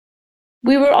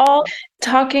We were all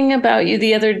talking about you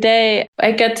the other day.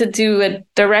 I got to do a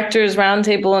director's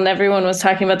roundtable and everyone was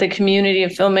talking about the community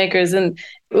of filmmakers. And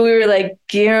we were like,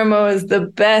 Guillermo is the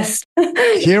best.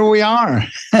 Here we are.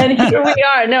 And here we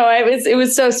are. No, it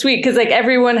was so sweet because like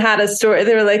everyone had a story.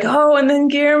 They were like, oh, and then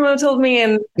Guillermo told me.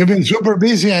 And you've been super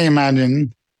busy, I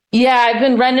imagine. Yeah, I've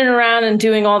been running around and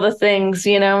doing all the things,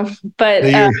 but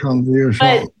the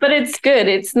usual. But it's good.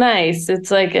 It's nice.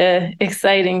 It's like a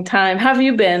exciting time. How have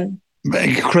you been?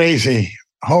 Crazy.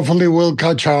 Hopefully we'll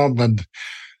catch up. But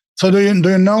so do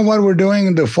you know what we're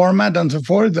doing, the format and so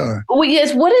forth? Or? Well,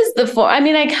 yes. What is the format? I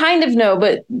mean, I kind of know,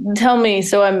 but tell me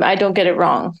so I don't get it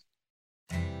wrong.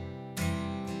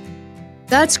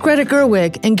 That's Greta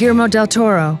Gerwig and Guillermo del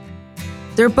Toro.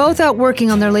 They're both out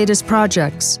working on their latest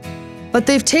projects, but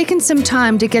they've taken some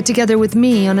time to get together with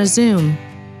me on a Zoom,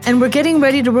 and we're getting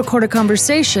ready to record a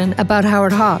conversation about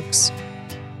Howard Hawks.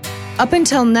 Up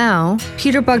until now,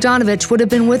 Peter Bogdanovich would have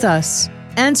been with us,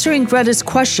 answering Greta's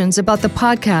questions about the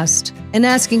podcast and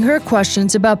asking her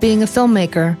questions about being a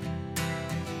filmmaker.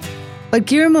 But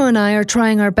Guillermo and I are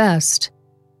trying our best.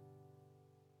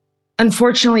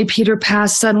 Unfortunately, Peter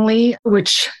passed suddenly,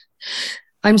 which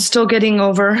I'm still getting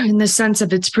over in the sense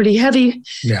of it's pretty heavy.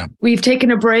 Yeah. We've taken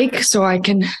a break so I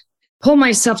can pull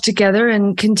myself together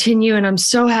and continue. And I'm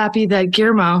so happy that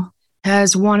Guillermo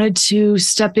has wanted to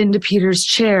step into Peter's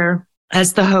chair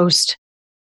as the host.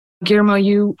 Guillermo,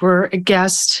 you were a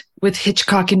guest with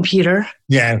Hitchcock and Peter.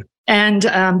 Yeah. And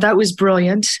that was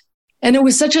brilliant. And it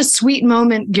was such a sweet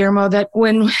moment, Guillermo, that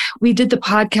when we did the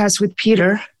podcast with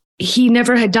Peter, he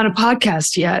never had done a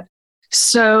podcast yet.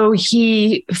 So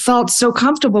he felt so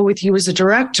comfortable with you as a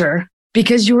director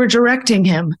because you were directing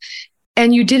him.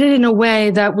 And you did it in a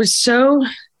way that was so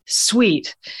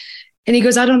sweet. And he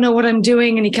goes, I don't know what I'm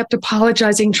doing. And he kept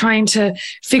apologizing, trying to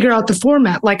figure out the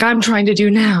format like I'm trying to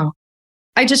do now.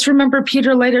 I just remember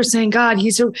Peter later saying, God,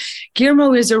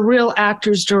 Guillermo is a real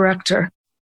actor's director.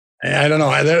 I don't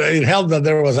know. It helped that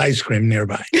there was ice cream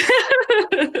nearby.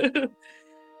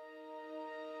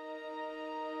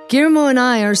 Guillermo and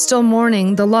I are still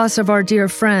mourning the loss of our dear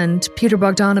friend, Peter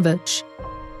Bogdanovich.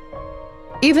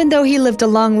 Even though he lived a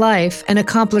long life and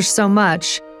accomplished so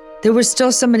much, there were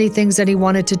still so many things that he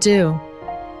wanted to do.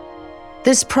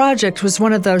 This project was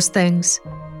one of those things.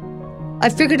 I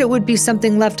figured it would be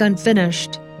something left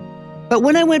unfinished. But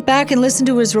when I went back and listened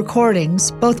to his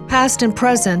recordings, both past and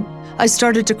present, I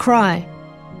started to cry.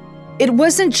 It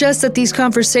wasn't just that these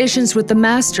conversations with the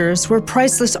masters were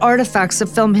priceless artifacts of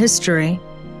film history.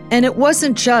 And it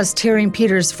wasn't just hearing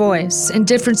Peter's voice in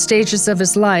different stages of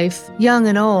his life, young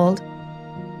and old.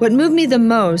 What moved me the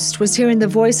most was hearing the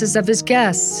voices of his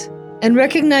guests and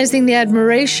recognizing the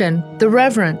admiration, the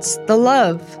reverence, the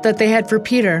love that they had for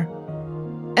Peter.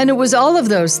 And it was all of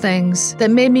those things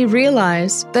that made me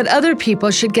realize that other people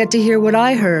should get to hear what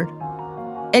I heard.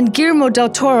 And Guillermo del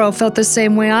Toro felt the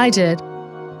same way I did.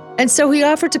 And so he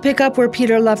offered to pick up where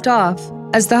Peter left off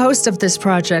as the host of this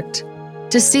project,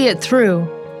 to see it through.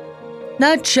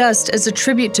 Not just as a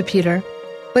tribute to Peter,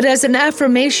 but as an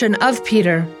affirmation of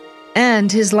Peter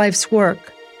and his life's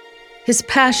work, his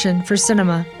passion for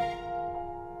cinema.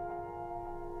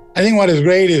 I think what is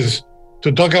great is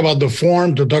to talk about the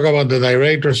form, to talk about the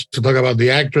directors, to talk about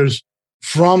the actors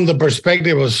from the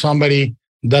perspective of somebody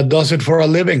that does it for a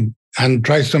living and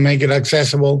tries to make it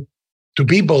accessible to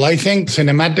people. I think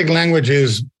cinematic language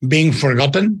is being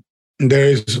forgotten. There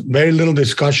is very little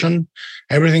discussion.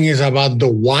 Everything is about the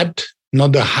what,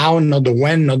 not the how, not the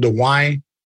when, not the why.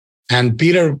 And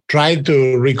Peter tried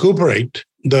to recuperate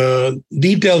the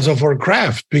details of our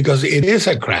craft because it is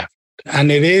a craft.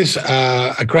 And it is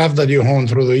a craft that you hone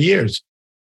through the years.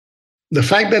 The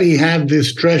fact that he had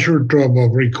this treasure trove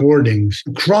of recordings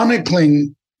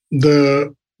chronicling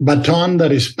the baton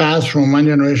that is passed from one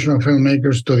generation of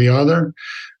filmmakers to the other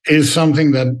is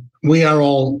something that we are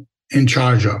all in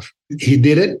charge of. He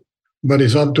did it, but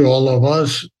it's up to all of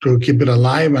us to keep it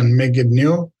alive and make it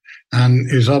new. And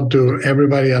it's up to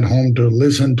everybody at home to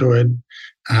listen to it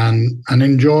and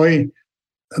enjoy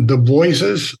the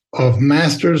voices of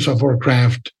masters of our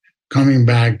craft coming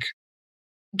back.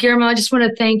 Guillermo, I just want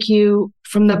to thank you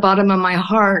from the bottom of my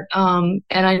heart. And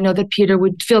I know that Peter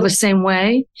would feel the same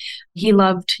way. He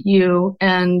loved you.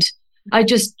 And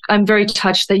I'm very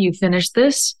touched that you finished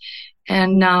this.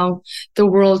 And now the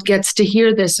world gets to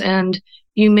hear this. And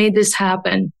you made this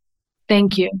happen.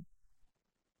 Thank you.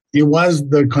 It was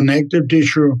the connective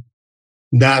tissue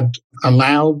that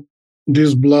allowed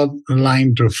this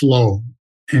bloodline to flow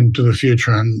into the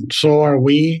future. And so are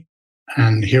we.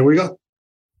 And here we go.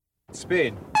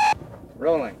 Speed.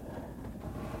 Rolling.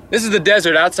 This is the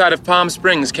desert outside of Palm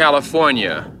Springs,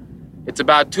 California. It's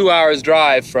about 2 hours'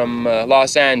 drive from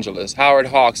Los Angeles. Howard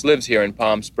Hawks lives here in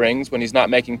Palm Springs when he's not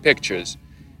making pictures.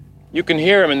 You can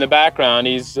hear him in the background.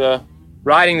 He's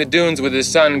riding the dunes with his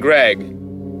son, Greg.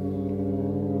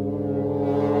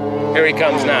 Here he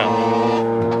comes now.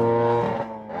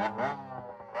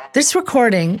 This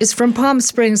recording is from Palm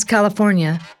Springs,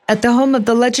 California, at the home of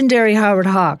the legendary Howard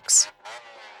Hawks.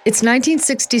 It's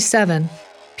 1967.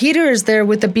 Peter is there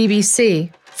with the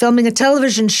BBC, filming a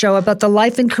television show about the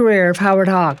life and career of Howard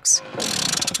Hawks.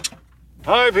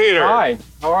 Hi, Peter. Hi,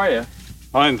 how are you?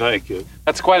 Fine, thank you.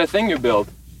 That's quite a thing you built.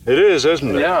 It is,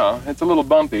 isn't it? Yeah, it's a little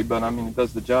bumpy, but I mean, it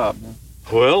does the job.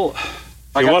 Well,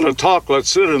 if you want to talk, let's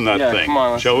sit in that thing, come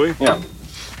on, shall we? Yeah.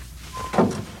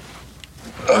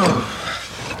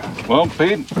 Well,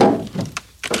 Pete,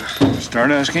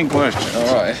 start asking questions.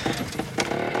 All right.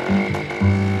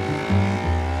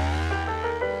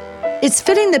 It's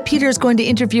fitting that Peter's going to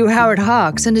interview Howard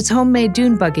Hawks and his homemade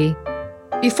dune buggy.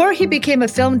 Before he became a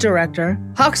film director,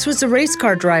 Hawks was a race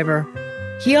car driver.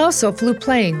 He also flew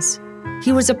planes.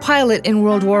 He was a pilot in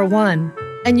World War I,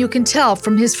 and you can tell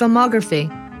from his filmography.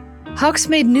 Hawks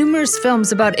made numerous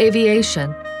films about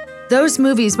aviation. Those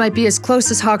movies might be as close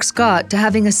as Hawks got to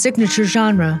having a signature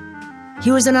genre.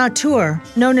 He was an auteur,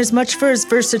 known as much for his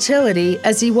versatility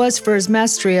as he was for his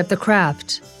mastery of the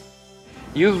craft.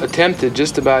 You've attempted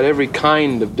just about every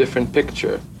kind of different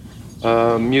picture.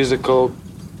 Musical,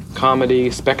 comedy,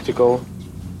 spectacle,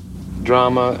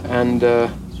 drama, and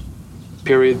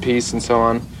period piece, and so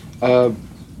on.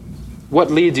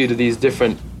 What leads you to these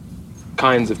different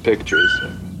kinds of pictures?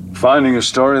 Finding a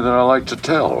story that I like to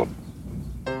tell.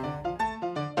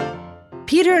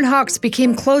 Peter and Hawks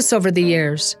became close over the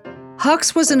years.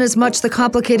 Hawks wasn't as much the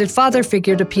complicated father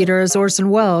figure to Peter as Orson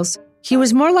Welles. He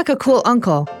was more like a cool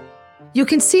uncle. You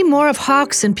can see more of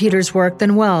Hawks in Peter's work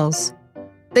than Welles.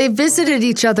 They visited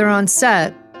each other on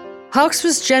set. Hawks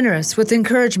was generous with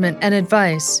encouragement and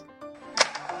advice.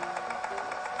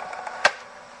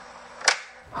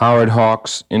 Howard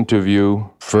Hawks interview,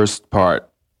 first part.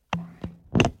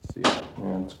 Let's see.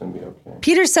 Yeah, it's gonna be okay.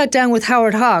 Peter sat down with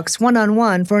Howard Hawks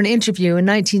one-on-one for an interview in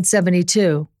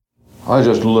 1972. I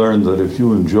just learned that if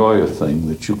you enjoy a thing,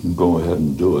 that you can go ahead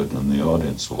and do it, and the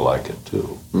audience will like it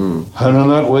too. And in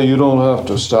that way, you don't have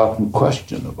to stop and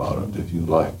question about it if you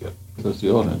like it, because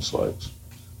the audience likes.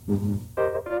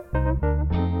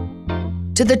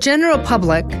 To the general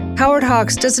public, Howard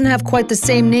Hawks doesn't have quite the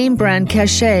same name brand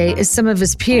cachet as some of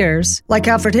his peers, like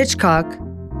Alfred Hitchcock.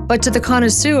 But to the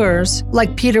connoisseurs,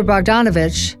 like Peter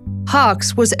Bogdanovich,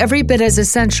 Hawks was every bit as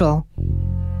essential.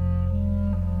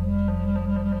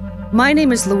 My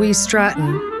name is Louise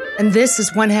Stratton, and this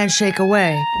is One Handshake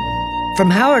Away. From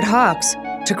Howard Hawks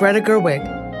to Greta Gerwig.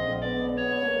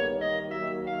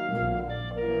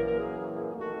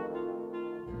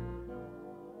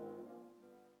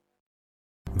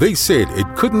 They said it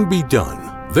couldn't be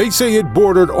done. They say it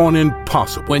bordered on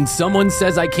impossible. When someone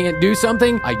says I can't do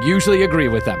something, I usually agree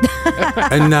with them.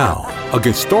 And now,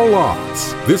 against all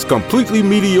odds, this completely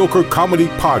mediocre comedy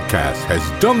podcast has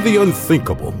done the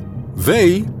unthinkable.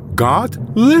 They got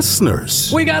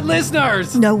listeners. We got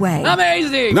listeners! No way.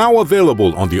 Amazing! Now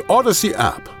available on the Odyssey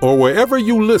app or wherever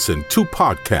you listen to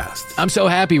podcasts. I'm so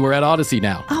happy we're at Odyssey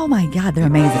now. Oh my God, they're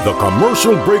amazing. The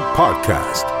Commercial Break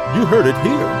Podcast. You heard it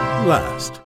here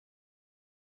last.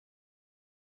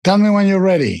 Tell me when you're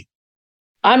ready.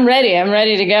 I'm ready. I'm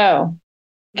ready to go.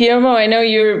 Guillermo, I know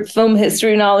your film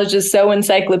history knowledge is so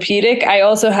encyclopedic. I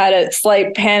also had a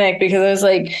slight panic because I was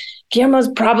like, Guillermo's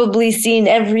probably seen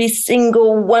every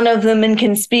single one of them and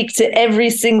can speak to every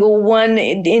single one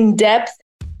in depth.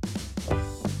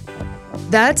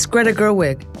 That's Greta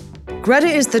Gerwig. Greta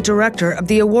is the director of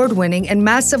the award-winning and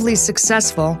massively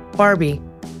successful Barbie,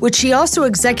 which she also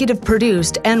executive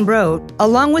produced and wrote,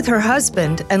 along with her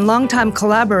husband and longtime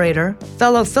collaborator,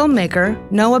 fellow filmmaker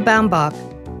Noah Baumbach.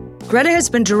 Greta has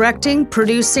been directing,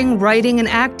 producing, writing, and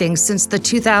acting since the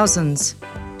 2000s.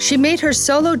 She made her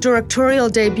solo directorial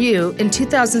debut in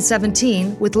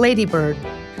 2017 with Lady Bird.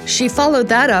 She followed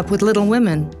that up with Little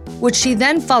Women, which she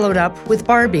then followed up with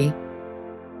Barbie.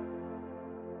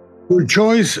 Your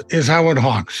choice is Howard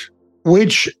Hawks,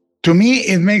 which to me,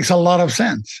 it makes a lot of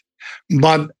sense.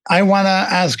 But I want to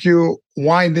ask you,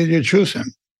 why did you choose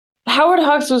him? Howard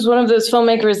Hawks was one of those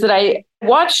filmmakers that I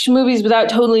watched movies without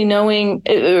totally knowing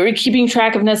or keeping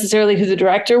track of necessarily who the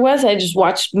director was. I just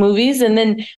watched movies. And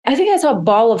then I think I saw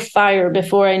Ball of Fire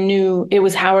before I knew it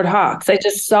was Howard Hawks. I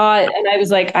just saw it and I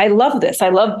was like, I love this. I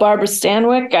love Barbara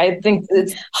Stanwyck. I think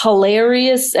it's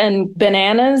hilarious and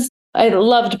bananas. I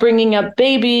loved Bringing Up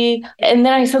Baby. And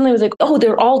then I suddenly was like, oh,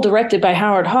 they're all directed by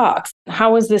Howard Hawks.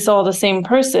 How is this all the same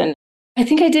person? I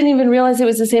think I didn't even realize it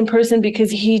was the same person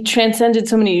because he transcended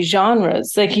so many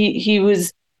genres. Like he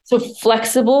was so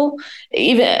flexible.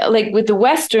 Even like with the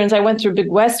Westerns, I went through a big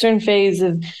Western phase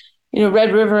of,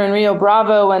 Red River and Rio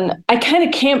Bravo. And I kind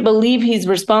of can't believe he's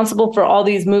responsible for all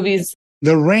these movies.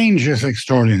 The range is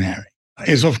extraordinary.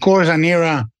 It's, of course, an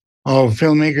era of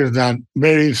filmmakers that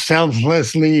very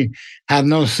selflessly had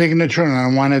no signature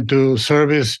and wanted to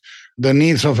service the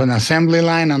needs of an assembly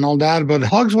line and all that. But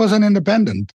Hawks was an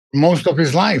independent most of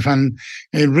his life. And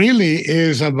it really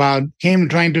is about him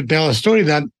trying to tell a story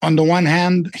that, on the one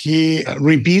hand, he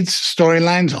repeats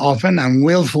storylines often and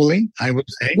willfully, I would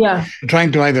say,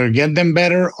 trying to either get them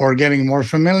better or getting more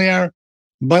familiar.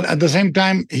 But at the same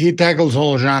time, he tackles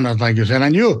all genres, like you said.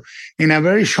 And you, in a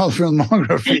very short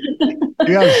filmography,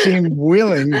 you have seemed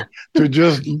willing to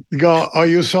just go, oh,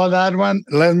 you saw that one?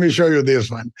 Let me show you this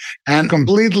one. And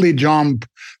completely jump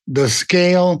the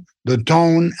scale, the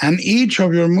tone, and each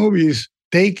of your movies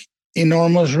take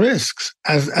enormous risks,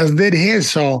 as did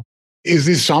his. So is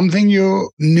this something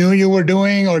you knew you were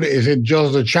doing, or is it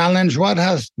just a challenge? What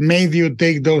has made you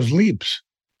take those leaps?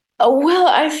 Oh, well,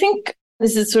 I think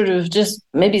this is sort of just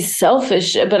maybe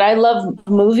selfish, but I love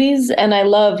movies and I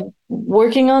love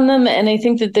working on them. And I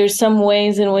think that there's some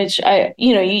ways in which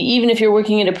even if you're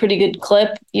working at a pretty good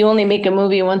clip, you only make a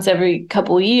movie once every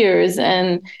couple of years.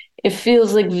 And it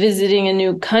feels like visiting a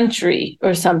new country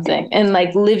or something, and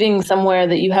like living somewhere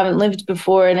that you haven't lived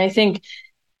before. And I think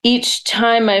each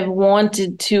time I've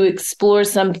wanted to explore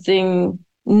something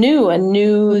new, a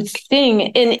new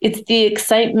thing, and it's the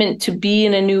excitement to be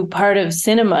in a new part of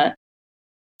cinema.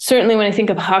 Certainly when I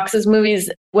think of Hawks's movies,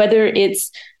 whether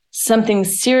it's something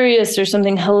serious or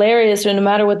something hilarious, or no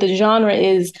matter what the genre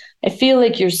is, I feel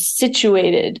like you're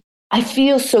situated. I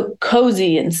feel so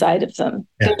cozy inside of them.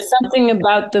 Yeah. There's something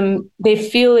about them. They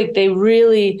feel like they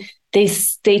really, they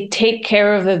take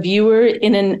care of a viewer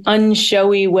in an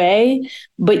unshowy way,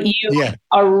 but you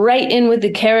are right in with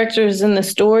the characters and the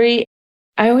story.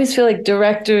 I always feel like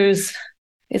directors,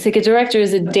 it's like a director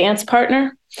is a dance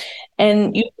partner,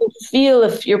 and you can feel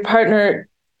if your partner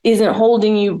isn't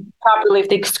holding you properly. If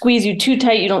they squeeze you too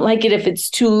tight, you don't like it. If it's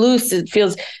too loose, it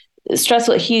feels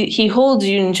stressful. He holds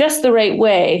you in just the right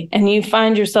way, and you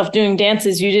find yourself doing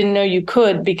dances you didn't know you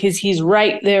could because he's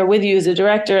right there with you as a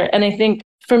director. And I think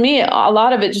for me, a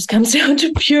lot of it just comes down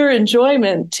to pure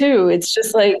enjoyment too. It's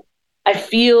just like I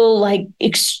feel like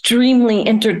extremely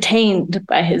entertained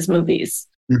by his movies.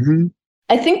 Mm-hmm.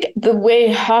 I think the way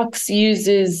Hawks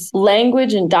uses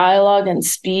language and dialogue and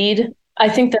speed, I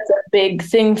think that's a big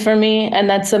thing for me. And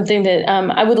that's something that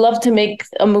I would love to make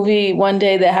a movie one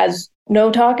day that has no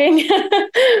talking,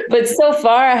 but so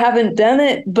far I haven't done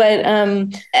it. But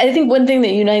I think one thing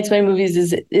that unites my movies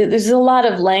is there's a lot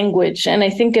of language. And I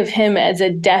think of him as a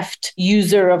deft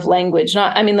user of language.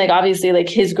 Obviously like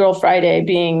His Girl Friday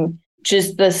being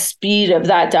just the speed of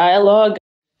that dialogue.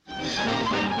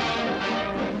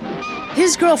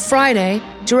 His Girl Friday,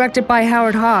 directed by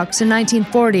Howard Hawks in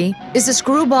 1940, is a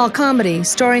screwball comedy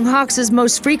starring Hawks'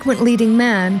 most frequent leading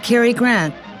man, Cary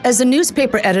Grant, as a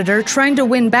newspaper editor trying to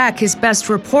win back his best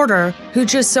reporter, who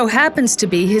just so happens to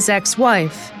be his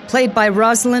ex-wife, played by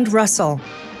Rosalind Russell.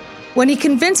 When he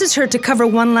convinces her to cover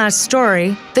one last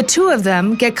story, the two of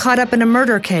them get caught up in a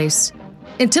murder case.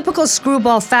 In typical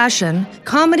screwball fashion,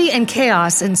 comedy and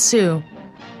chaos ensue.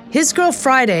 His Girl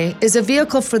Friday is a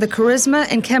vehicle for the charisma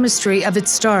and chemistry of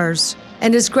its stars.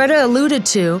 And as Greta alluded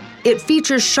to, it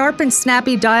features sharp and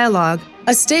snappy dialogue,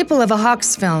 a staple of a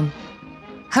Hawks film.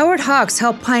 Howard Hawks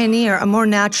helped pioneer a more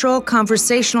natural,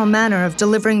 conversational manner of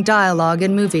delivering dialogue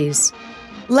in movies.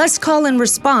 Less call and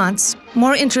response,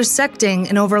 more intersecting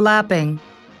and overlapping.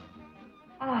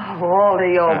 Oh,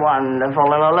 Walter, you're wonderful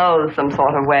in a loathsome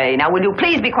sort of way. Now, will you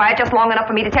please be quiet just long enough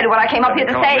for me to tell you what I came up here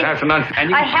to say?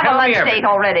 I have a lunch date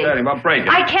already. Break it.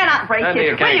 I cannot break it. Will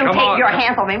you take your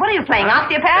hands off me? What are you playing,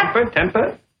 osteopath? 10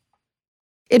 foot.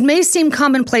 It may seem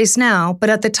commonplace now, but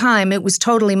at the time it was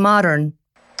totally modern.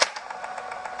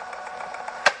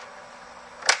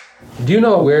 Do you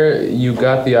know where you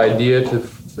got the idea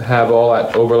to have all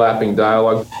that overlapping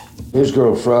dialogue? His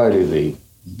Girl Friday, the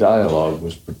dialogue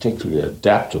was particularly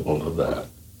adaptable to that.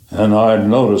 And I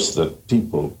noticed that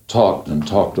people talked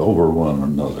over one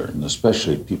another, and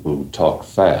especially people who talked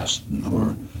fast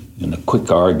or in a quick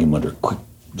argument or quick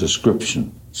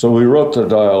description. So we wrote the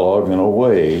dialogue in a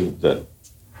way that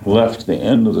left the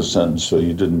end of the sentence so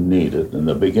you didn't need it, and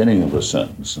the beginning of a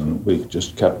sentence, and we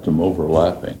just kept them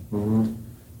overlapping. Mm-hmm.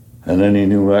 And any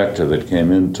new actor that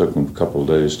came in took them a couple of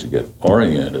days to get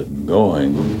oriented and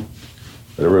going. Mm-hmm.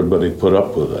 Everybody put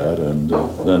up with that, and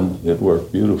then it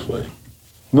worked beautifully.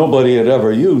 Nobody had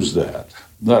ever used that.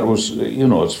 That was,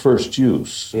 its first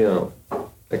use. Yeah.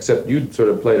 Except you sort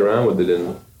of played around with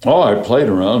it Oh, I played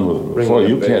around with it before.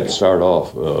 You can't start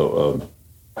off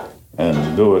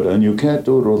and do it. And you can't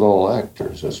do it with all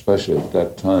actors, especially at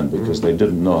that time, because they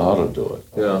didn't know how to do it.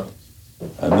 Yeah.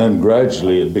 And then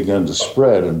gradually it began to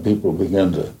spread and people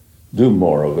began to do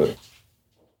more of it.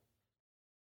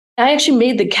 I actually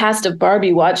made the cast of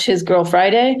Barbie watch His Girl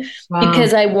Friday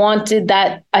because I wanted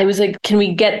that. I was like, can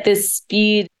we get this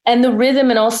speed and the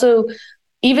rhythm, and also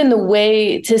even the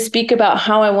way to speak about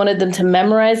how I wanted them to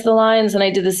memorize the lines. And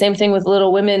I did the same thing with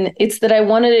Little Women. It's that I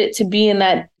wanted it to be in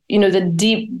that, the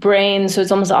deep brain. So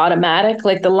it's almost automatic.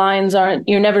 Like the lines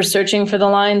you're never searching for the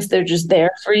lines. They're just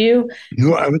there for you.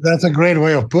 That's a great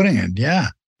way of putting it. Yeah.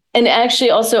 And actually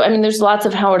also, there's lots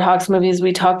of Howard Hawks movies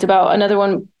we talked about. Another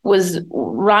one was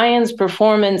Ryan's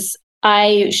performance.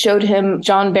 I showed him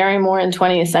John Barrymore in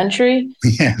 20th Century.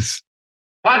 Yes.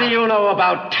 What do you know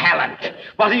about talent?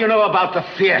 What do you know about the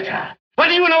theater? What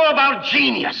do you know about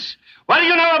genius? What do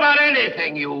you know about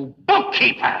anything, you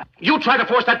bookkeeper? You try to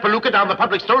force that palooka down the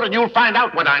public throat and you'll find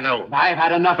out what I know. I've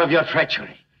had enough of your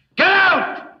treachery. Get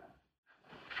out!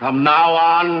 From now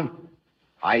on,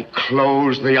 I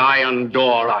close the iron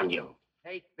door on you.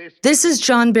 This is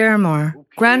John Barrymore,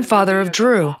 grandfather of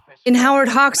Drew, in Howard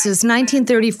Hawks'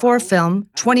 1934 film,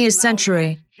 20th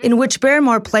Century, in which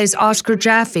Barrymore plays Oscar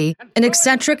Jaffe, an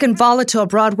eccentric and volatile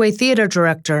Broadway theater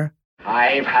director.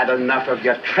 I've had enough of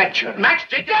your treachery. Max,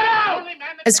 get out!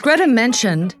 As Greta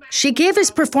mentioned, she gave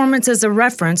his performance as a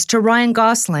reference to Ryan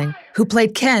Gosling, who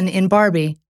played Ken in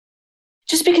Barbie.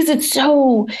 Just because it's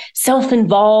so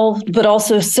self-involved, but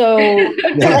also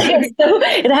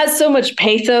it has so much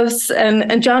pathos.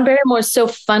 And John Barrymore is so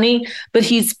funny, but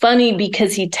he's funny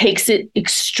because he takes it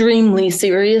extremely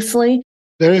seriously.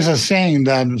 There is a saying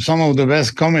that some of the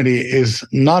best comedy is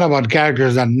not about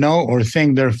characters that know or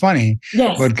think they're funny,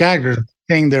 but characters that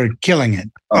think they're killing it.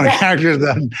 Or characters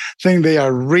that think they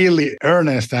are really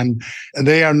earnest and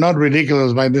they are not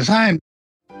ridiculous by design.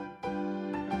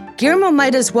 Guillermo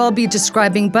might as well be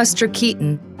describing Buster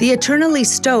Keaton, the eternally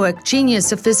stoic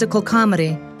genius of physical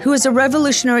comedy, who is a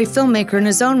revolutionary filmmaker in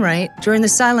his own right during the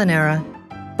silent era.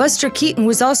 Buster Keaton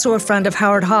was also a friend of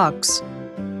Howard Hawks.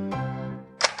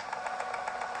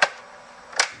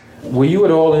 Were you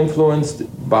at all influenced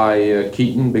by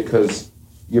Keaton? Because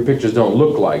your pictures don't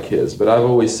look like his, but I've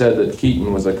always said that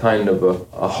Keaton was a kind of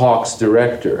a Hawks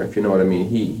director, if you know what I mean.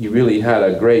 He really had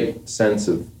a great sense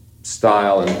of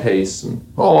style and pace.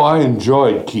 Oh, I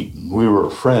enjoyed Keaton. We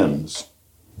were friends.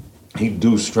 He'd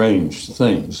do strange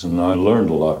things, and I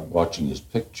learned a lot watching his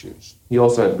pictures. He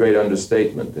also had great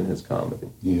understatement in his comedy.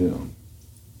 Yeah.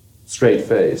 Straight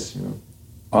face,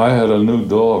 I had a new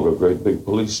dog, a great big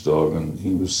police dog, and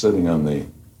he was sitting on the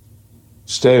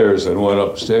stairs. I went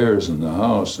upstairs in the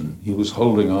house, and he was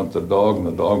holding on to the dog, and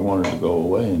the dog wanted to go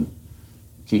away, and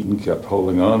Keaton kept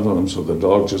holding on to him, so the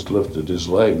dog just lifted his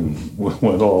leg and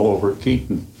went all over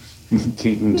Keaton.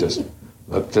 Keaton just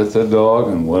looked at the dog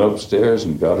and went upstairs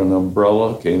and got an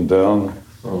umbrella, came down,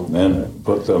 and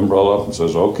put the umbrella up and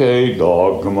says, "Okay,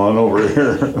 dog, come on over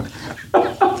here."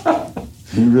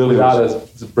 He really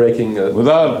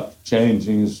without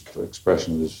changing his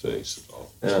expression of his face at all.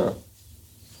 Yeah.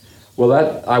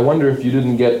 Well, I wonder if you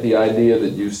didn't get the idea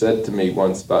that you said to me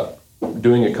once about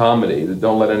doing a comedy, that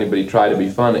don't let anybody try to be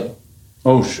funny.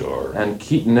 Oh, sure. And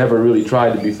Keaton never really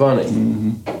tried to be funny.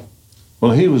 Mm-hmm.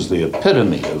 Well, he was the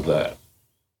epitome of that.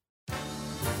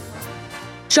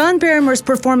 John Barrymore's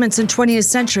performance in 20th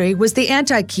Century was the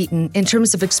anti-Keaton in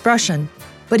terms of expression,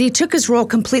 but he took his role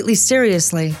completely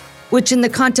seriously, which in the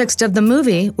context of the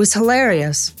movie was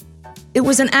hilarious. It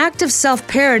was an act of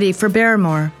self-parody for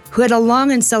Barrymore, who had a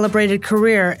long and celebrated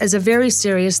career as a very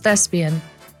serious thespian.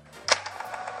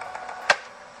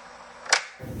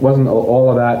 Wasn't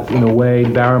all of that, in a way,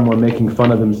 Barrymore making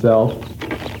fun of himself?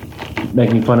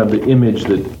 Making fun of the image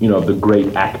that, of the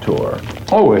great actor?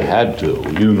 Oh, it had to,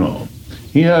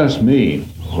 He asked me,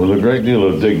 with a great deal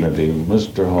of dignity,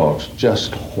 "Mr. Hawks,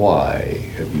 just why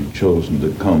have you chosen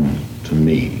to come to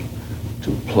me to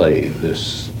play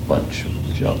this bunch of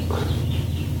junk?"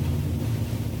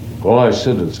 Well, I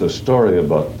said, "It's a story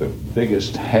about the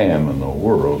biggest ham in the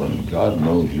world, and God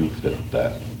knows you fit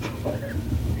that."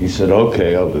 He said,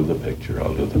 "Okay, I'll do the picture.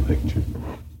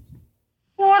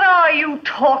 What are you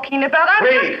talking about?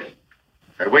 Please!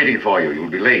 They're waiting for you. You'll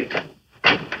be late.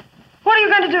 What are you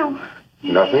going to do?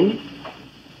 Nothing.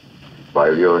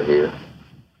 While you're here.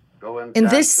 In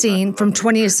this scene from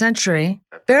 20th Century,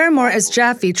 Barrymore as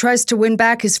Jaffe tries to win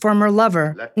back his former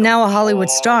lover, now a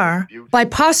Hollywood star, by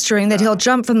posturing that he'll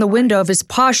jump from the window of his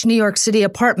posh New York City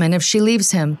apartment if she leaves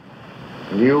him.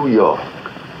 New York.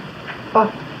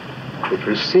 But it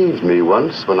received me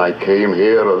once when I came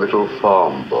here a little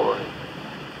farm boy.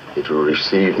 It will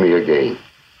receive me again.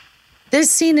 This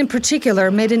scene in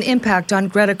particular made an impact on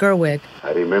Greta Gerwig.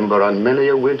 I remember on many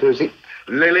a winter's eve.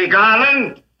 Lily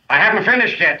Garland, I haven't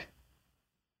finished yet.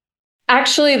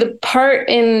 Actually, the part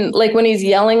in like when he's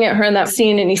yelling at her in that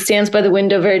scene and he stands by the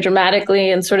window very dramatically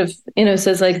and sort of,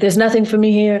 says like, there's nothing for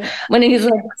me here. When he's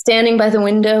like standing by the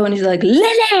window and he's like,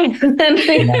 Lily!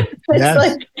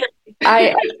 Like,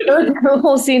 I showed the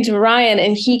whole scene to Ryan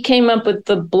and he came up with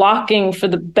the blocking for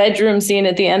the bedroom scene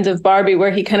at the end of Barbie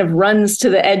where he kind of runs to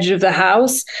the edge of the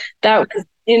house. That was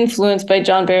influenced by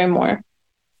John Barrymore.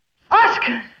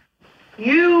 Oscar,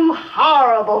 you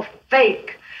horrible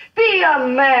fake. Be a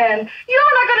man.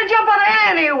 You're not going to jump out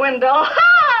of any window.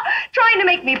 Ha! Trying to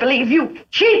make me believe you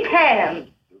cheap hand.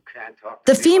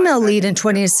 The female lead in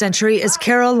 20th Century is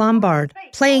Carole Lombard,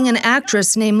 playing an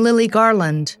actress named Lily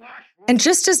Garland. And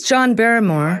just as John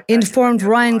Barrymore informed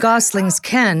Ryan Gosling's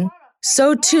Ken,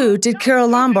 so too did Carole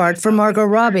Lombard for Margot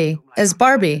Robbie as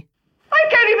Barbie. I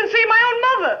can't even see my own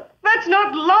mother. That's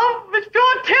not love, it's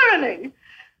pure tyranny.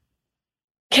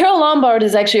 Carole Lombard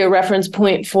is actually a reference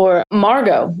point for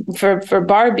Margot, for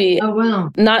Barbie. Oh,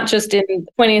 wow. Not just in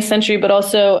 20th Century, but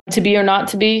also To Be or Not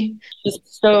to Be. She's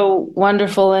so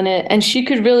wonderful in it. And she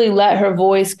could really let her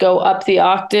voice go up the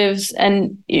octaves,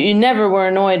 and you never were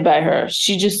annoyed by her.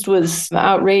 She just was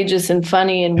outrageous and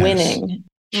funny and winning.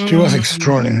 She was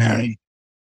extraordinary.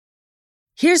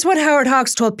 Here's what Howard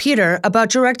Hawks told Peter about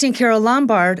directing Carole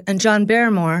Lombard and John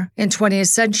Barrymore in 20th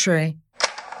Century.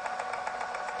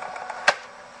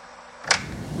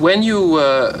 When you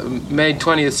made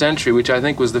 20th Century, which I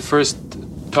think was the first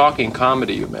talking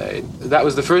comedy you made, that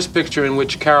was the first picture in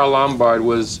which Carole Lombard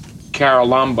was Carole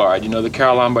Lombard, the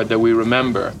Carole Lombard that we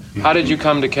remember. Mm-hmm. How did you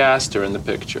come to cast her in the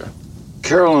picture?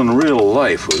 Carole in real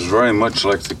life was very much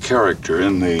like the character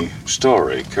in the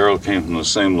story. Carole came from the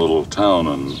same little town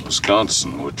in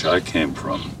Wisconsin, which I came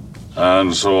from.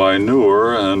 And so I knew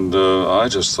her, and I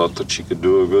just thought that she could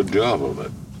do a good job of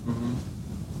it.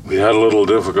 We had a little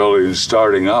difficulty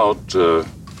starting out.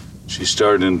 She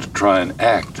started to try and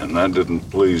act, and that didn't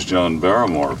please John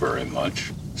Barrymore very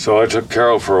much. So I took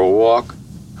Carole for a walk,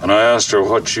 and I asked her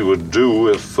what she would do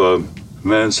if a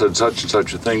man said such and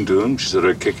such a thing to him. She said,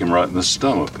 I'd kick him right in the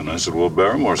stomach. And I said, well,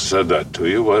 Barrymore said that to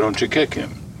you. Why don't you kick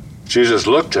him? She just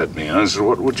looked at me, and I said,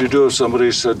 what would you do if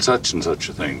somebody said such and such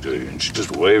a thing to you? And she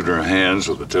just waved her hands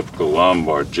with a typical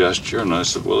Lombard gesture, and I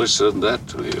said, well, he said that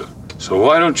to you. So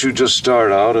why don't you just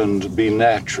start out and be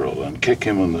natural and kick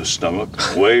him in the stomach,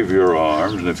 wave your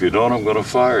arms, and if you don't, I'm going to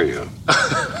fire you.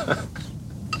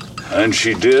 And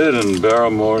she did, and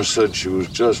Barrymore said she was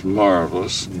just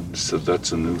marvelous, and said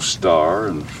that's a new star,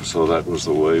 and so that was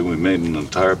the way we made an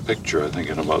entire picture, I think,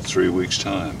 in about 3 weeks'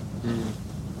 time.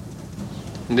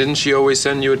 And didn't she always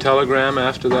send you a telegram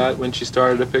after that when she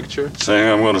started a picture? Saying,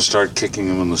 I'm going to start kicking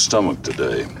him in the stomach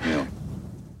today,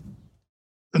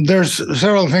 There's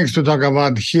several things to talk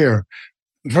about here.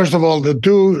 First of all, the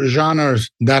two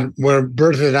genres that were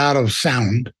birthed out of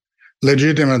sound,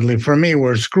 legitimately, for me,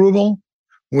 were screwball,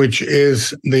 which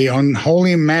is the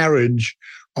unholy marriage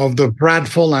of the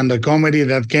pratfall and the comedy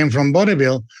that came from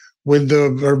vaudeville with the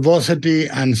verbosity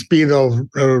and speed of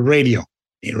radio,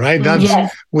 right?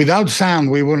 That's without sound,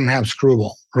 we wouldn't have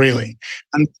screwball, really.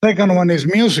 And the second one is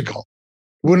musical.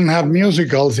 We wouldn't have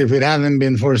musicals if it hadn't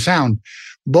been for sound.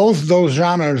 Both those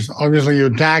genres, obviously,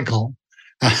 you tackle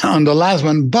on the last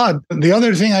one. But the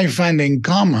other thing I find in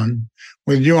common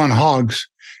with you and Hawks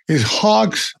is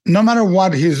Hawks, no matter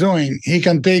what he's doing, he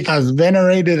can take as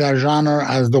venerated a genre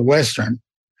as the Western,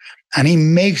 and he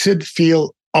makes it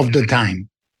feel of the time.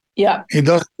 Yeah. He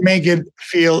doesn't make it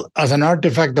feel as an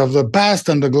artifact of the past,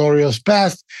 and the glorious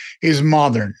past is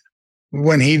modern.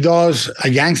 When he does a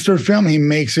gangster film, he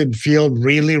makes it feel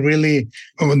really, really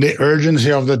the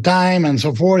urgency of the time and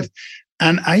so forth.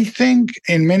 And I think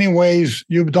in many ways,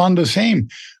 you've done the same.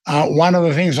 One of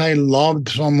the things I loved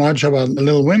so much about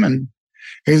Little Women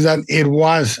is that it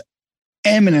was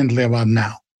eminently about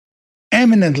now,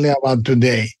 eminently about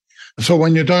today. So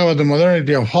when you talk about the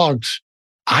modernity of Hawks,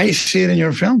 I see it in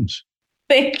your films.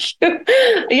 Thank you.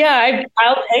 Yeah,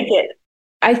 I'll take it.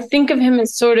 I think of him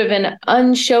as sort of an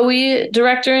unshowy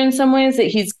director in some ways, that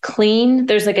he's clean.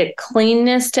 There's like a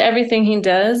cleanness to everything he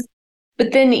does.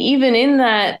 But then even in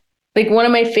that, like one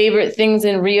of my favorite things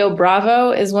in Rio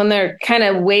Bravo is when they're kind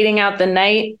of waiting out the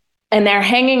night and they're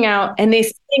hanging out and they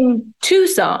sing two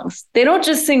songs. They don't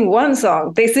just sing one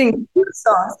song, they sing two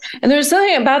songs. And there's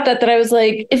something about that I was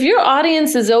like, if your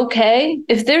audience is okay,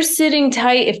 if they're sitting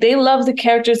tight, if they love the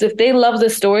characters, if they love the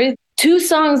story, 2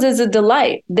 songs is a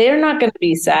delight. They're not going to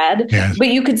be sad, Yes. but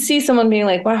you could see someone being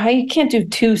like, wow, you can't do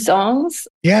 2 songs.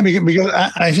 Yeah, because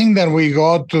I think that we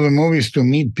go to the movies to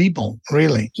meet people,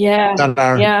 really. Yeah. That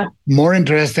are more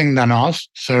interesting than us,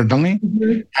 certainly,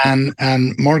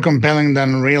 and more compelling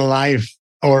than real life,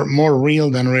 or more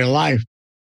real than real life.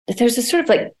 There's a sort of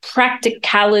like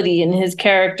practicality in his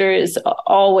characters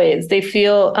always. They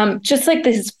feel just like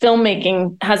his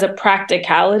filmmaking has a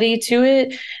practicality to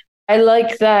it. I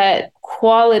like that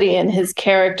quality in his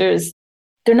characters.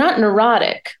 They're not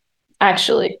neurotic,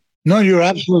 actually. No, you're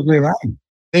absolutely right.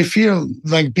 They feel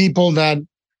like people that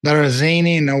are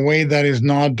zany in a way that is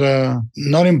not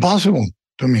impossible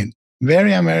to meet.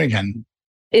 Very American.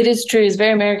 It is true. He's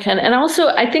very American. And also,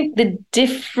 I think the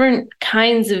different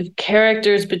kinds of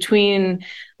characters between,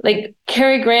 like,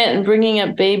 Cary Grant and Bringing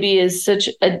Up Baby is such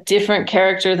a different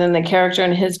character than the character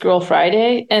in His Girl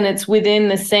Friday. And it's within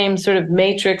the same sort of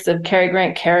matrix of Cary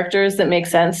Grant characters that make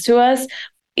sense to us.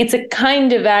 It's a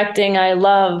kind of acting I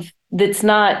love that's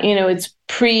not, it's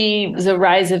pre the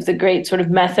rise of the great sort of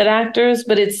method actors,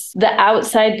 but it's the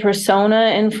outside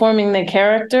persona informing the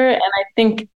character. And I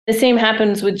think the same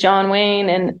happens with John Wayne,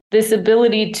 and this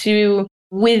ability to,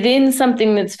 within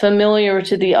something that's familiar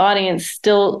to the audience,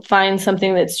 still find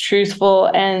something that's truthful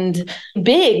and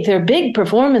big. They're big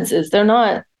performances. They're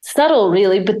not subtle,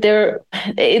 really, but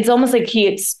it's almost like he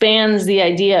expands the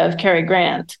idea of Cary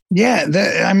Grant. Yeah,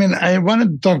 I wanted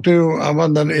to talk to you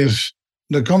about that. Is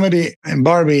the comedy in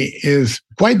Barbie is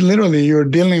quite literally you're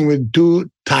dealing with 2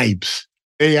 types.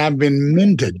 They have been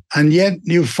minted, and yet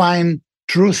you find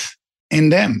truth in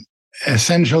them,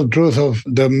 essential truth of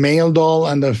the male doll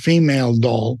and the female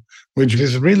doll, which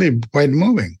is really quite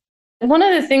moving. One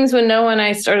of the things when Noah and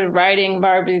I started writing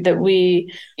Barbie that we,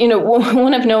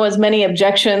 one of Noah's many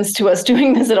objections to us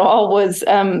doing this at all was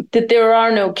that there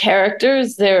are no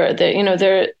characters, and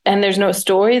there's no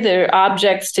story. They're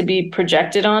objects to be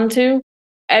projected onto.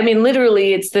 I mean,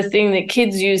 literally, it's the thing that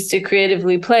kids use to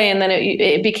creatively play. And then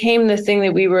it became the thing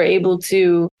that we were able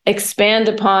to expand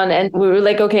upon. And we were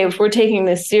like, okay, if we're taking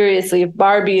this seriously, if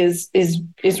Barbie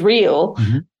is real,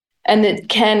 and that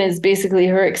Ken is basically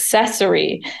her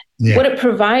accessory, what it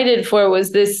provided for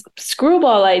was this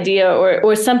screwball idea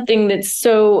or something that's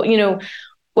so,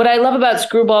 what I love about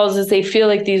screwballs is they feel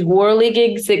like these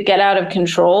whirligigs that get out of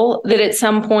control, that at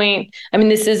some point, I mean,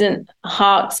 this isn't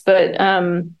Hawks, but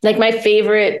like my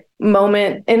favorite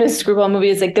moment in a screwball movie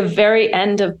is like the very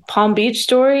end of Palm Beach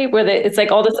Story, where it's like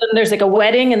all of a sudden there's like a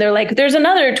wedding and they're like, there's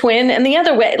another twin and the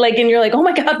other way, like, and you're like, oh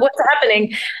my God, what's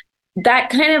happening? That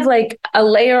kind of like a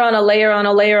layer on a layer on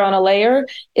a layer on a layer.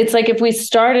 It's like if we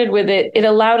started with it, it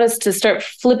allowed us to start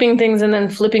flipping things and then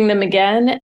flipping them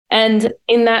again. And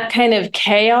in that kind of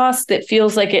chaos that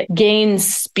feels like it gains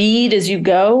speed as you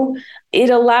go, it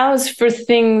allows for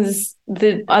things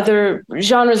that other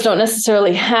genres don't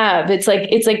necessarily have. It's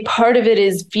like part of it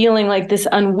is feeling like this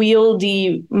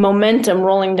unwieldy momentum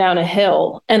rolling down a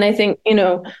hill. And I think,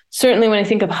 certainly when I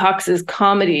think of Hawks's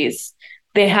comedies,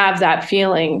 they have that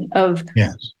feeling of,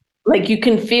 like, you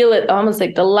can feel it almost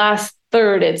like the last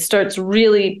third, it starts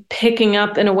really picking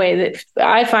up in a way that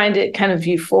I find it kind of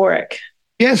euphoric.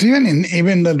 Yes,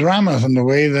 even the dramas and the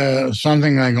way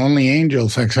something like Only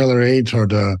Angels accelerates, or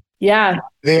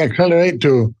they accelerate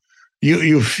to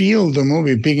you feel the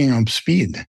movie picking up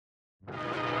speed.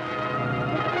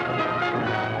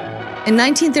 In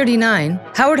 1939,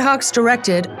 Howard Hawks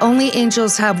directed Only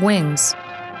Angels Have Wings.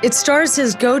 It stars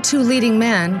his go-to leading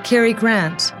man, Cary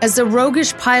Grant, as the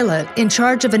roguish pilot in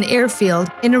charge of an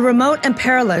airfield in a remote and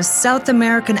perilous South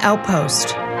American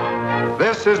outpost.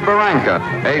 This is Barranca,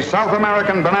 a South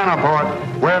American banana port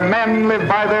where men live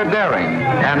by their daring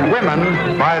and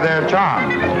women by their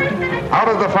charm. Out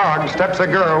of the fog steps a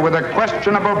girl with a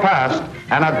questionable past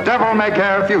and a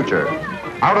devil-may-care future.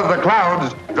 Out of the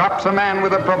clouds drops a man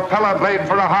with a propeller blade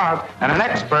for a heart and an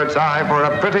expert's eye for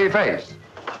a pretty face.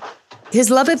 His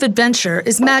love of adventure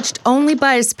is matched only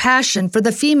by his passion for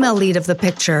the female lead of the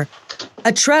picture,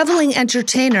 a traveling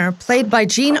entertainer played by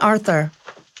Jean Arthur.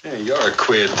 Hey, you're a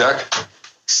queer duck.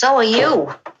 So are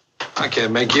you. I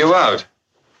can't make you out.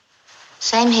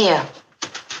 Same here.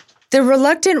 The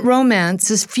reluctant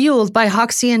romance is fueled by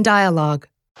Hawksian dialogue.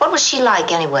 What was she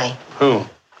like, anyway? Who?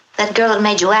 That girl that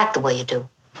made you act the way you do.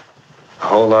 A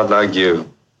whole lot like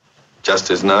you. Just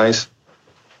as nice,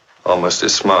 almost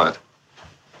as smart.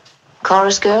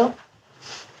 Chorus girl?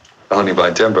 Only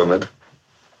by temperament.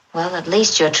 Well, at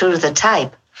least you're true to the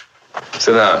type.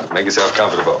 Sit down. Make yourself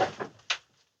comfortable.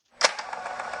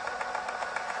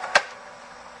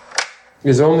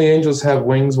 Is Only Angels Have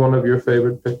Wings one of your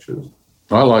favorite pictures?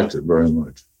 I liked it very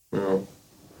much. Yeah.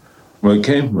 Well, it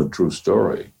came from a true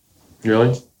story.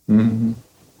 Really? Mm-hmm.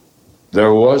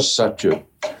 There was such a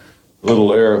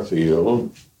little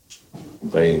airfield.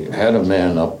 They had a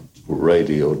man up for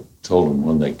radio, told them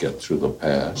when they get through the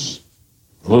pass.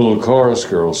 A little chorus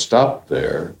girl stopped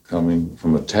there, coming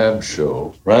from a tab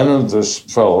show. Ran into this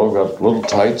fellow, got a little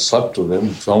tight, slept with him,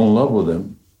 fell in love with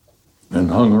him, and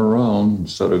hung around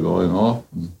instead of going off.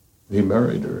 And he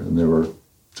married her, and they were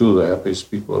two of the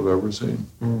happiest people I've ever seen.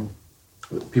 Mm.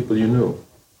 People you knew?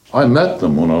 I met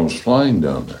them when I was flying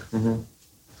down there. Mm-hmm.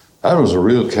 That was a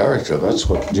real character. That's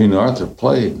what Jean Arthur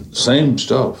played. Same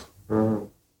stuff. Mm-hmm.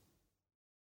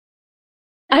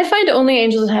 I find Only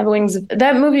Angels Have Wings,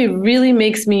 that movie really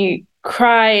makes me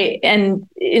cry, and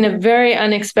in a very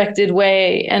unexpected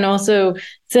way. And also,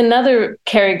 it's another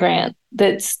Cary Grant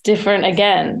that's different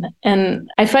again. And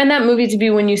I find that movie to be,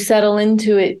 when you settle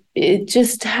into it, it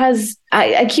just has,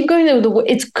 I keep going there,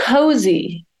 it's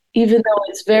cozy, even though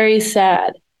it's very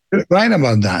sad. You're right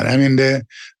about that. I mean,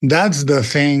 that's the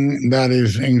thing that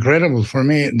is incredible for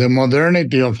me. The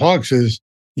modernity of Hawks is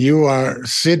you are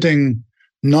sitting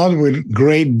not with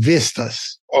great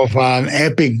vistas of an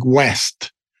epic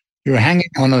West. You're hanging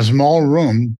on a small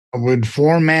room with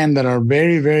four men that are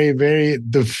very, very, very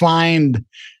defined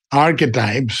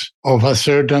archetypes of a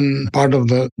certain part of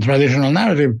the traditional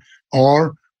narrative,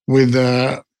 or with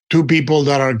two people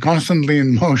that are constantly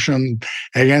in motion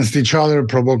against each other,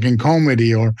 provoking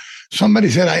comedy. Or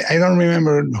somebody said, I don't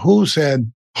remember who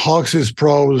said, Hawks'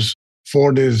 prose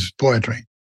for this poetry.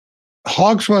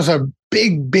 Hawks was a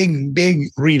big, big, big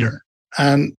reader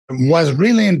and was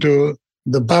really into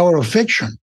the power of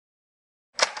fiction.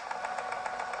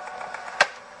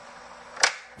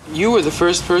 You were the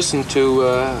first person to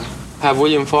have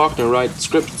William Faulkner write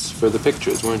scripts for the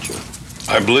pictures, weren't you?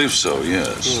 I believe so,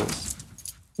 yes.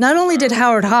 Not only did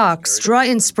Howard Hawks draw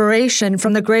inspiration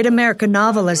from the great American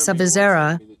novelists of his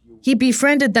era, he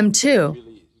befriended them too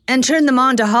and turned them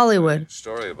on to Hollywood.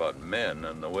 Story about men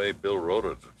and the way Bill wrote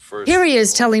it at first. Here he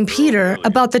is telling Peter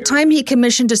about the time he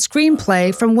commissioned a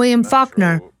screenplay from William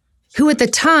Faulkner, who at the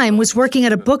time was working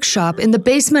at a bookshop in the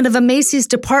basement of a Macy's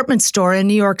department store in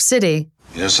New York City.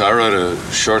 Yes, I read a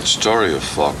short story of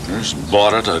Faulkner's,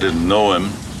 bought it, I didn't know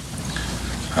him,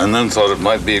 and then thought it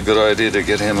might be a good idea to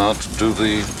get him out to do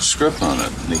the script on it.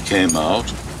 And he came out,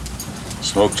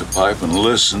 smoked a pipe and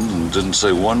listened and didn't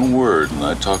say one word, and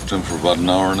I talked to him for about an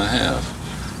hour and a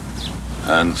half.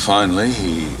 And finally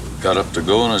he got up to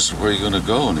go, and I said, "Where are you going to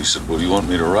go?" And he said, "Well, you want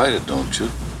me to write it, don't you?"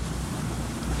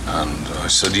 And I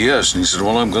said, "Yes." And he said,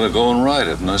 "Well, I'm going to go and write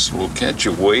it." And I said, "Well, can't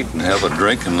you wait and have a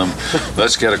drink and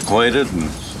let's get acquainted?"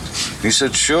 And he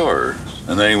said, "Sure."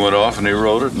 And then he went off and he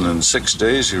wrote it, and in 6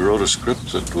 days he wrote a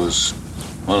script that was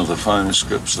one of the finest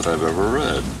scripts that I've ever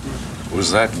read. It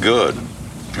was that good.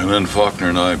 And then Faulkner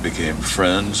and I became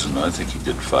friends, and I think he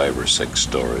did 5 or 6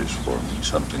 stories for me,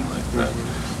 something like that.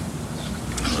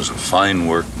 He was a fine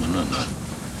workman and a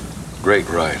great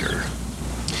writer.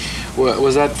 Well,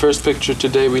 was that first picture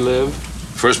Today We Live?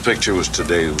 First picture was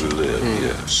Today We Live,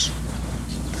 yes.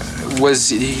 Was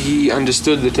he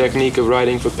understood the technique of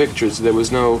writing for pictures? There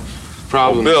was no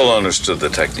problem? Well, Bill understood the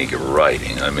technique of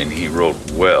writing. I mean, he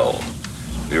wrote well.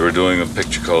 We were doing a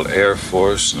picture called Air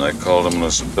Force, and I called him and I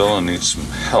said, "Bill, I need some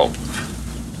help.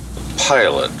 The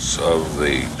pilot of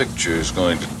the picture is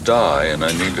going to die, and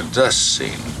I need a death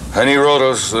scene." And he wrote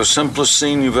us the simplest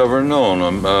scene you've ever known,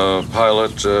 a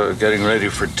pilot getting ready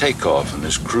for takeoff and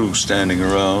his crew standing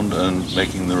around and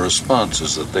making the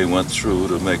responses that they went through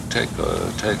to make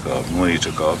takeoff. And when he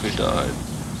took off, he died.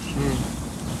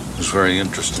 It was a very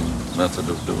interesting method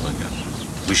of doing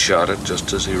it. We shot it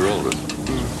just as he wrote it.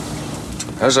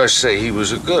 As I say, he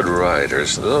was a good writer.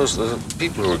 So the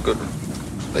people who are good,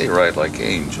 they write like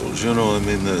angels. You know, I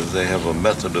mean, they have a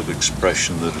method of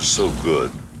expression that is so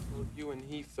good.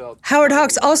 Howard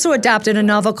Hawks also adapted a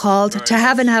novel called To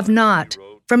Have and Have Not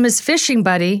from his fishing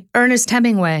buddy, Ernest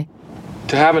Hemingway.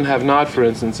 To Have and Have Not, for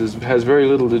instance, has very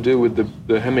little to do with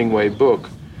the Hemingway book.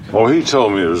 Oh, he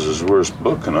told me it was his worst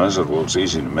book, and I said, "Well, it's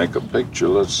easy to make a picture.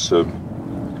 Let's sit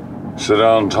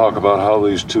down and talk about how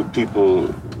these two people,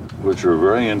 which are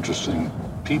very interesting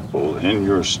people in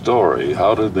your story,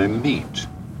 how did they meet?"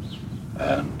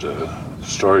 And the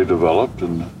story developed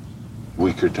in a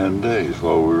week or 10 days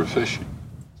while we were fishing.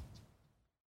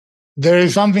 There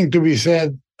is something to be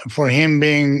said for him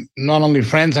being not only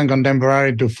friends and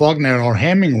contemporary to Faulkner or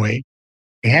Hemingway.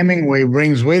 Hemingway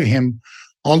brings with him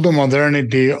all the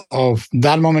modernity of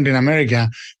that moment in America,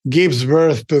 gives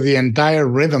birth to the entire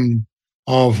rhythm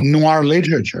of noir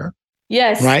literature.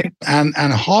 Yes. Right? And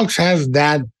Hawks has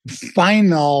that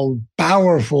final,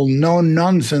 powerful,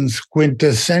 no-nonsense,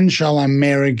 quintessential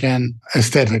American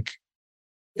aesthetic.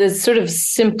 The sort of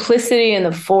simplicity and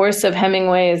the force of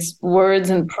Hemingway's words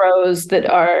and prose that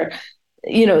are,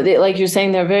 like you're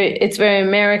saying, it's very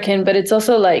American, but it's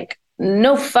also like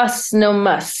no fuss, no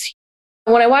muss.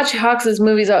 When I watch Hawks's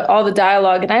movies, all the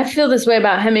dialogue, and I feel this way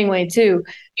about Hemingway too,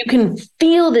 you can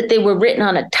feel that they were written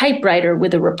on a typewriter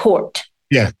with a report.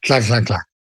 Yeah, clack, clack, clack.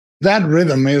 That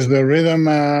rhythm is the rhythm,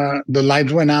 the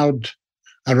lights went out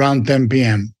around 10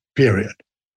 p.m., period.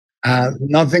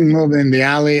 Nothing moved in the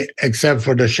alley except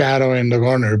for the shadow in the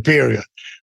corner, period.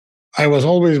 I was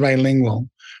always bilingual,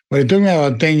 but it took me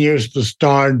about 10 years to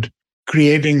start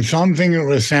creating something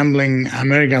resembling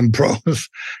American prose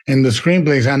in the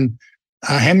screenplays. And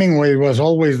Hemingway was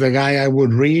always the guy I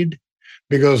would read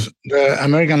because the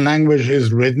American language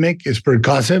is rhythmic, it's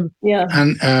percussive. Yeah.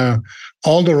 And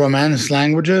all the Romance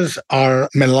languages are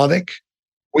melodic.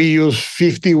 We use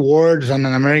 50 words, and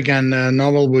an American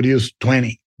novel would use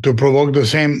 20 to provoke the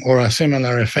same or a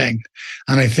similar effect.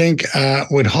 And I think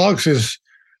with Hawks is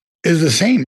the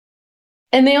same.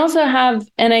 And they also have,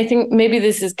 and I think maybe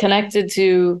this is connected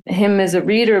to him as a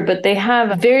reader, but they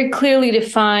have very clearly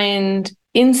defined,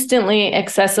 instantly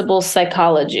accessible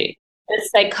psychology. The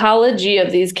psychology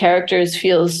of these characters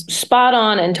feels spot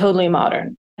on and totally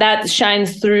modern. That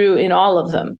shines through in all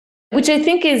of them, which I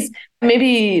think is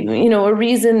maybe, a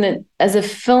reason that as a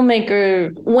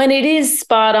filmmaker, when it is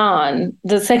spot on,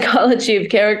 the psychology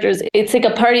of characters, it's like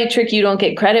a party trick you don't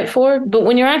get credit for. But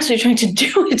when you're actually trying to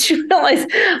do it, you realize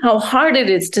how hard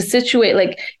it is to situate,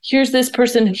 like, here's this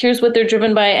person, here's what they're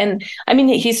driven by. And I mean,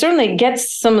 he certainly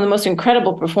gets some of the most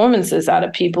incredible performances out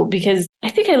of people, because I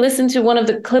think I listened to one of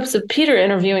the clips of Peter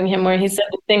interviewing him where he said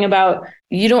the thing about,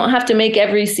 you don't have to make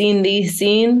every scene the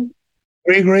scene.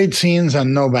 3 great scenes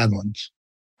and no bad ones.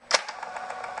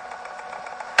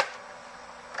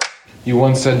 You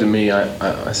once said to me,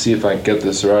 I see if I get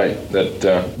this right, that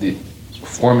the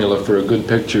formula for a good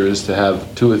picture is to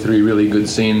have 2 or 3 really good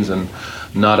scenes and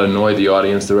not annoy the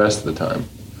audience the rest of the time.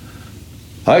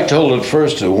 I told it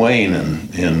first to Wayne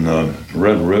in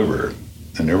Red River,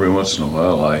 and every once in a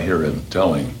while I hear him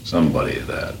telling somebody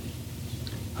that.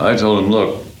 I told him,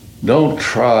 look, don't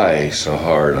try so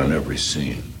hard on every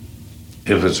scene.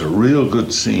 If it's a real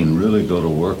good scene, really go to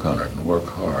work on it and work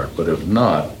hard. But if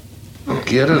not,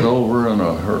 get it over in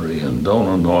a hurry and don't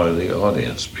annoy the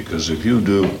audience, because if you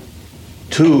do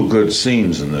 2 good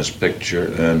scenes in this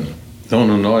picture and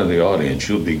don't annoy the audience,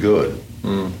 you'll be good.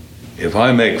 If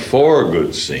I make 4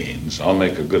 good scenes, I'll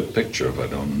make a good picture if I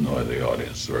don't annoy the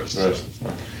audience the rest of the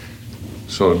time.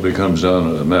 So it becomes down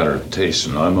to a matter of taste,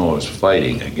 and I'm always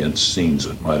fighting against scenes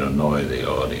that might annoy the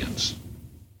audience.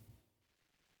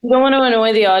 You don't want to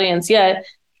annoy the audience, yeah.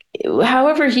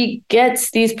 However he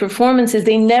gets these performances,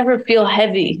 they never feel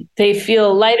heavy. They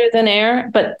feel lighter than air,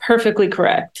 but perfectly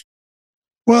correct.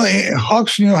 Well,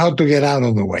 Hawks knew how to get out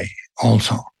of the way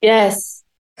also. Yes.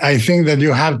 I think that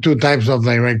you have 2 types of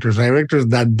directors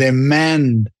that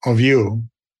demand of you,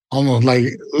 almost like,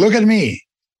 look at me.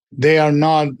 They are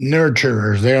not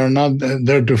nurturers. They are not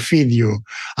there to feed you.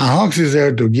 And Hawks is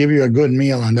there to give you a good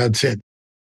meal, and that's it.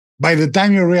 By the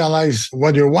time you realize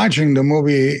what you're watching, the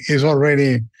movie is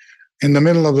already in the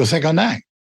middle of the second act.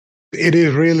 It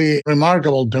is really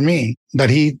remarkable to me that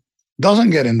he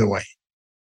doesn't get in the way.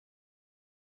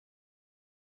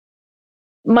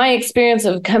 My experience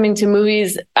of coming to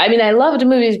movies, I mean, I loved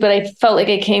movies, but I felt like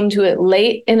I came to it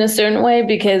late in a certain way,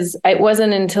 because it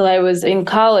wasn't until I was in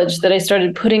college that I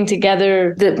started putting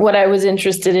together that what I was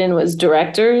interested in was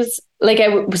directors. Like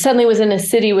suddenly was in a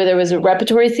city where there was a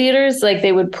repertory theaters, like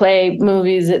they would play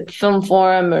movies at Film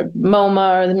Forum or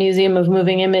MoMA or the Museum of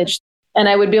Moving Image. And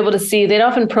I would be able to see, they'd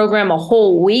often program a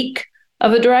whole week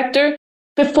of a director.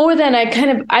 Before then, I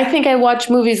think I watched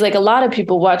movies like a lot of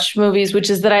people watch movies, which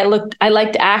is that I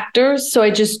liked actors. So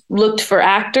I just looked for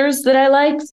actors that I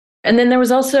liked. And then there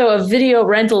was also a video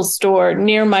rental store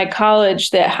near my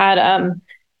college that had, it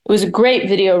was a great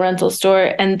video rental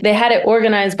store, and they had it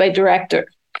organized by director.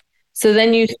 So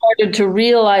then you started to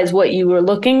realize what you were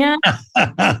looking at.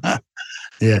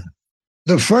 Yeah.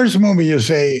 The first movie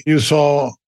you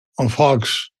saw of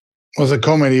Hawks was a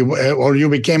comedy, or you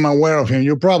became aware of him.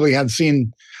 You probably had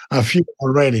seen a few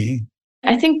already.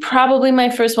 I think probably my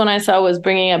first one I saw was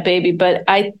Bringing Up Baby, but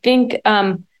I think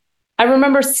I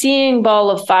remember seeing Ball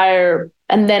of Fire,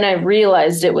 and then I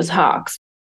realized it was Hawks.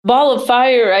 Ball of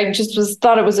Fire, I just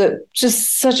thought it was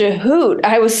just such a hoot.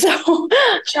 I was so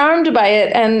charmed by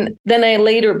it, and then I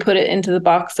later put it into the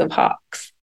box of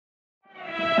Hawks.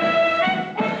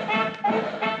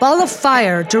 Ball of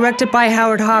Fire, directed by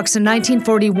Howard Hawks in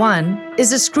 1941,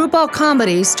 is a screwball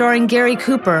comedy starring Gary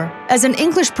Cooper as an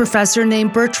English professor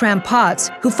named Bertram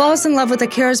Potts, who falls in love with a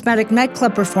charismatic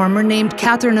nightclub performer named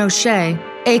Catherine O'Shea,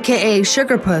 a.k.a.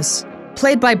 Sugarpuss,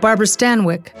 played by Barbara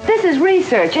Stanwyck. This is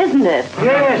research, isn't it?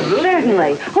 Yes.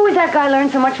 Certainly. Who was that guy learn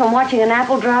so much from watching an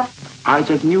apple drop?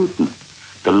 Isaac Newton,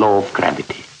 the law of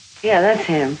gravity. Yeah, that's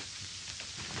him.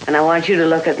 And I want you to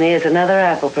look at me as another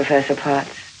apple, Professor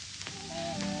Potts.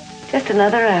 Just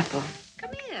another apple.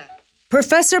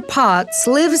 Professor Potts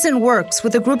lives and works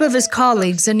with a group of his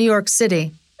colleagues in New York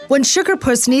City. When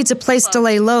Sugarpuss needs a place to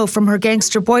lay low from her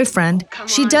gangster boyfriend,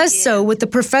 she does so with the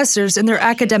professors in their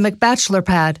academic bachelor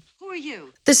pad. Who are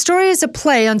you? The story is a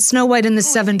play on Snow White and the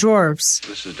Seven Dwarfs.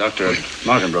 This is Dr.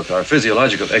 Markenbrook, our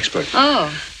physiological expert. Oh.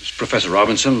 This is Professor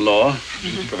Robinson, law.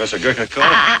 Professor Gerwig.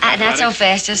 Not so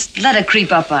fast. Just let it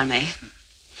creep up on me.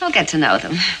 I'll get to know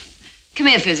them. Come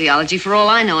here, physiology. For all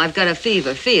I know, I've got a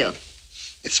fever. Feel.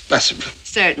 It's possible.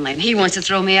 Certainly. He wants to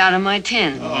throw me out of my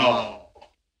tin. Oh.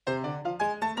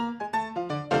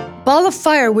 Ball of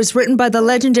Fire was written by the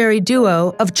legendary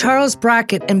duo of Charles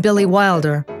Brackett and Billy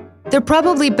Wilder. They're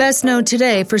probably best known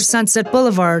today for Sunset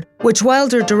Boulevard, which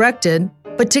Wilder directed,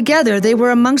 but together they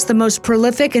were amongst the most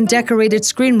prolific and decorated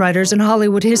screenwriters in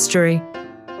Hollywood history.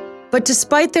 But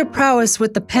despite their prowess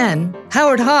with the pen,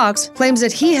 Howard Hawks claims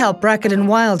that he helped Brackett and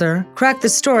Wilder crack the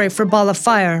story for Ball of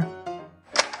Fire.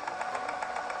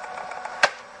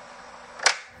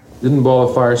 Didn't Ball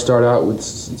of Fire start out with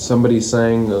somebody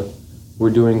saying, we're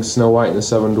doing Snow White and the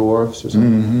Seven Dwarfs or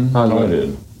something? Mm-hmm. I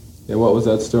did. Yeah, what was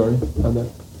that story? How'd that?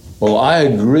 Well, I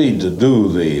agreed to do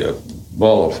the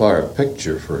Ball of Fire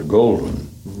picture for Goldwyn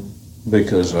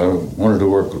because I wanted to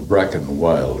work with Brackett and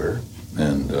Wilder,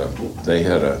 and they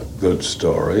had a good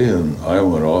story, and I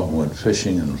went off and went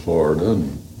fishing in Florida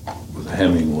and with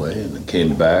Hemingway, and then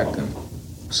came back and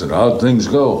said, how'd things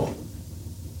go?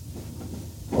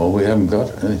 Well, we haven't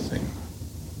got anything.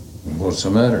 What's the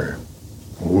matter?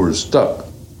 Well, we're stuck.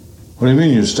 What do you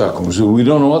mean you're stuck? We said, we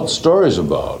don't know what the story's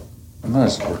about. And I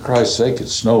said, for Christ's sake,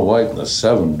 it's Snow White and the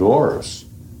Seven Dwarfs.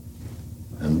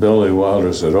 And Billy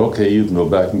Wilder said, okay, you can go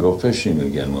back and go fishing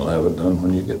again. We'll have it done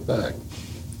when you get back.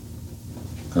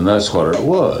 And that's what it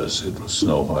was. It was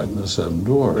Snow White and the Seven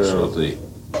Dwarfs. Yeah.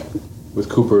 With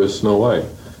Cooper as Snow White.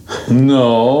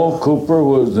 No, Cooper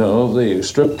was, no, the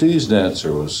striptease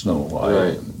dancer was Snow White.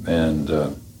 Right.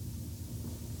 And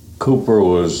Cooper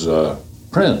was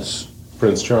Prince.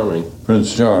 Prince Charming.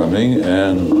 Prince Charming,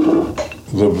 and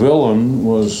the villain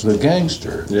was the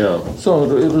gangster. Yeah.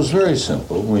 So it was very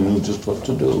simple. We knew just what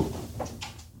to do.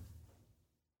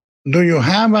 Do you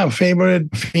have a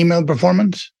favorite female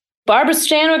performance? Barbara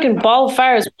Stanwyck in Ball of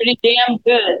Fire is pretty damn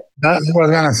good. That's what I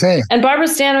was going to say. And Barbara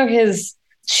Stanwyck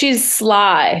she's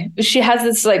sly. She has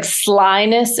this like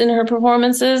slyness in her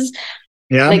performances.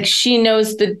 Yeah. Like she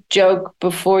knows the joke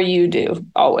before you do,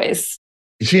 always.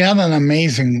 She had an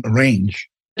amazing range.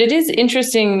 It is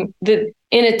interesting that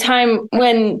in a time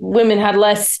when women had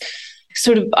less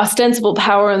sort of ostensible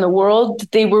power in the world,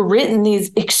 they were written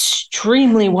these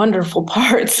extremely wonderful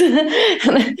parts.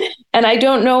 And I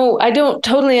don't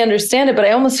totally understand it, but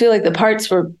I almost feel like the parts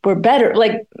were better.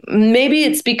 Like maybe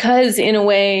it's because in a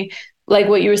way, like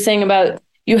what you were saying about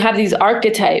you have these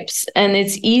archetypes and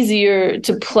it's easier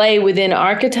to play within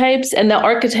archetypes, and the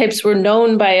archetypes were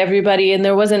known by everybody and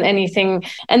there wasn't anything.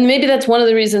 And maybe that's one of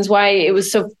the reasons why it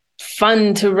was so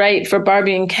fun to write for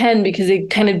Barbie and Ken, because it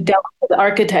kind of dealt with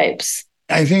archetypes.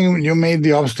 I think you made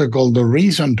the obstacle the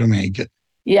reason to make it.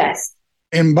 Yes.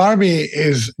 In Barbie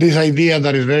is this idea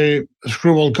that is very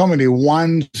screwball comedy.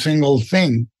 One single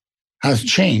thing has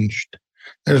changed.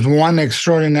 There's one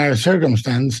extraordinary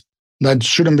circumstance that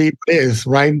shouldn't be is,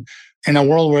 right? In a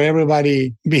world where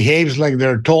everybody behaves like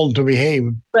they're told to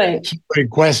behave. Right. Somebody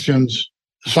questions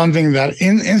something that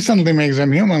instantly makes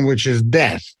them human, which is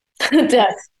death.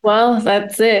 Death. Well,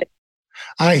 that's it.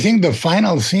 I think the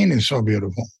final scene is so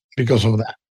beautiful because of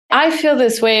that. I feel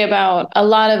this way about a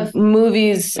lot of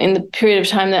movies in the period of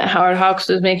time that Howard Hawks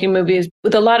was making movies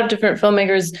with a lot of different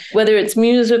filmmakers, whether it's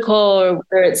musical or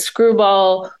whether it's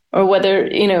screwball or whether,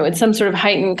 it's some sort of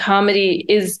heightened comedy.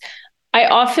 I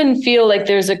often feel like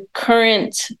there's a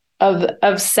current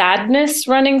of sadness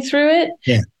running through it.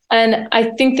 Yeah. And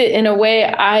I think that in a way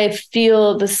I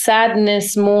feel the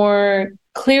sadness more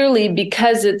clearly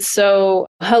because it's so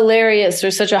hilarious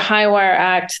or such a high wire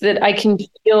act that I can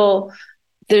feel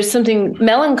there's something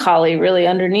melancholy really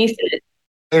underneath it.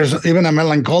 There's even a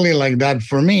melancholy like that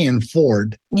for me in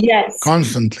Ford. Yes.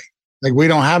 Constantly. Like, we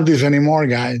don't have this anymore,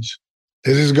 guys.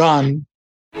 This is gone.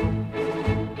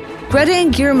 Greta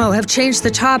and Guillermo have changed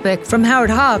the topic from Howard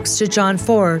Hawks to John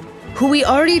Ford. who we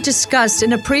already discussed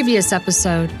in a previous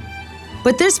episode.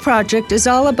 But this project is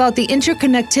all about the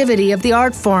interconnectivity of the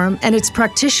art form and its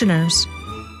practitioners.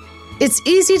 It's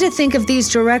easy to think of these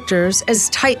directors as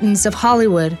titans of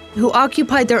Hollywood who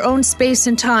occupied their own space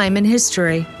and time in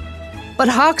history. But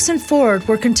Hawks and Ford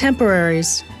were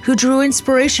contemporaries who drew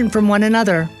inspiration from one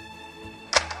another.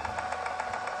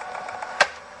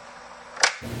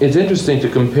 It's interesting to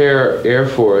compare Air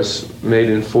Force, made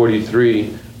in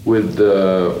 '43, with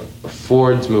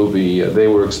Ford's movie, They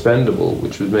Were Expendable,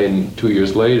 which was made 2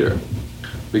 years later,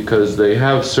 because they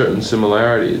have certain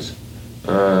similarities.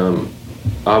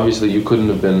 Obviously, you couldn't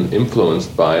have been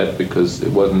influenced by it because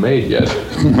it wasn't made yet.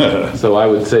 So I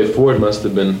would say Ford must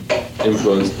have been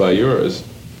influenced by yours.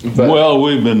 But well,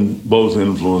 we've been both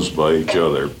influenced by each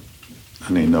other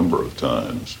any number of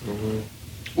times. Mm-hmm.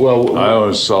 Well, I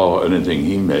always saw anything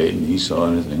he made, and he saw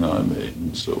anything I made,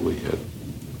 and so we had.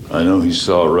 I know he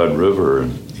saw Red River,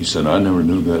 and he said, "I never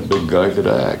knew that big guy could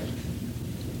act."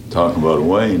 Talking about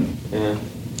Wayne, yeah.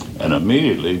 And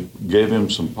immediately gave him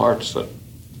some parts that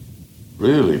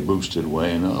really boosted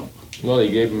Wayne up. Well, he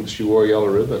gave him She Wore a Yellow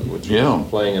Ribbon, which was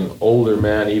playing an older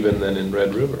man even than in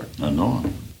Red River. I know.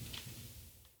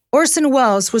 Orson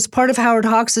Welles was part of Howard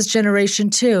Hawks' generation,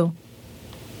 too.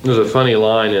 There's a funny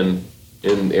line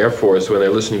in Air Force when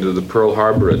they're listening to the Pearl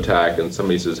Harbor attack, and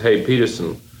somebody says, "Hey,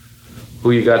 Peterson,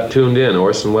 who you got tuned in,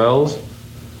 Orson Welles?"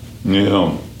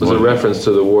 Yeah. It was a reference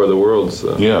to the War of the Worlds.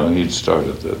 Yeah, he'd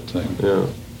started that thing. Yeah.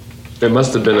 It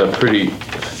must have been a pretty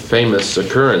famous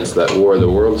occurrence, that War of the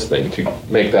Worlds thing, to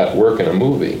make that work in a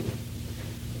movie.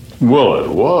 Well, it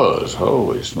was.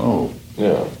 Holy smoke.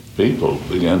 Yeah. People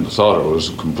began to thought it was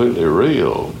completely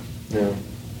real. Yeah.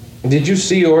 Did you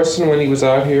see Orson when he was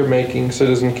out here making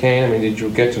Citizen Kane? I mean, did you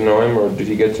get to know him, or did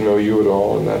he get to know you at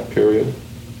all in that period?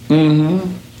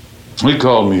 Mm-hmm. He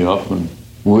called me up, and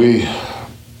we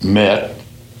met,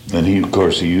 and he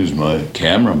used my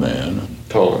cameraman.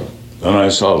 Told him. And I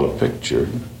saw the picture.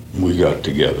 We got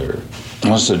together.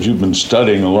 I said, "You've been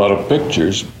studying a lot of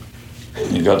pictures.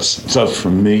 You got stuff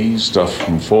from me, stuff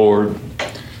from Ford."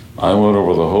 I went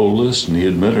over the whole list, and he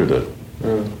admitted it.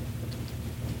 Yeah.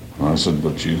 I said,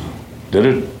 "But you did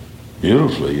it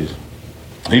beautifully."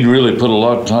 He'd really put a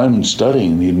lot of time in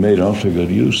studying, and he'd made awfully good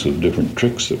use of different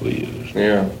tricks that we used.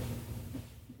 Yeah.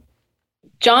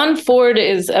 John Ford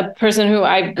is a person who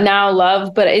I now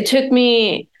love, but it took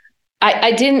me,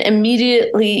 I didn't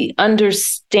immediately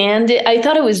understand it. I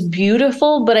thought it was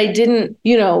beautiful, but I didn't,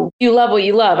 you love what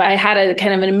you love. I had a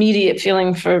kind of an immediate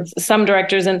feeling for some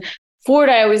directors. And Ford,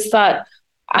 I always thought,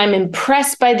 I'm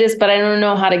impressed by this, but I don't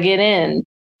know how to get in.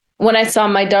 When I saw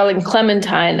My Darling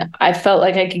Clementine, I felt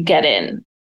like I could get in.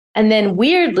 And then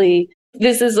weirdly,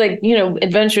 this is like,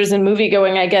 adventures in movie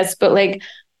going, I guess, but like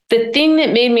the thing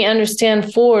that made me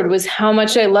understand Ford was how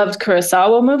much I loved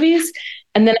Kurosawa movies.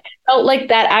 And then I felt like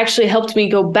that actually helped me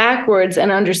go backwards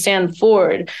and understand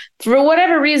Ford. For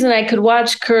whatever reason, I could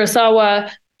watch Kurosawa,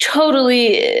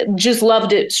 totally just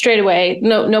loved it straight away.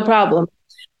 No problem.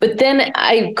 But then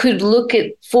I could look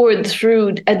at Ford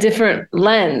through a different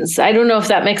lens. I don't know if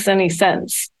that makes any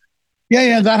sense.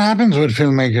 Yeah, that happens with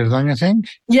filmmakers, don't you think?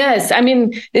 Yes, I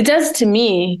mean, it does to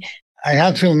me. I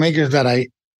had filmmakers that I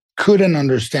couldn't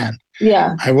understand.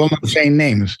 Yeah. I will not say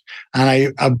names. And I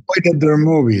avoided their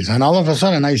movies. And all of a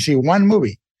sudden, I see one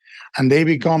movie, and they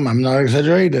become, I'm not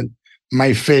exaggerating,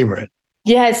 my favorite.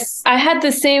 Yes, I had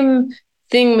the same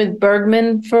thing with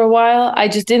Bergman for a while. I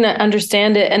just didn't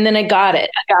understand it, and then I got it.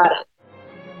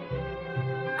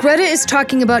 Greta is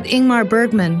talking about Ingmar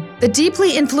Bergman, the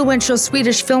deeply influential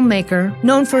Swedish filmmaker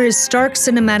known for his stark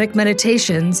cinematic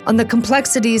meditations on the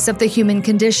complexities of the human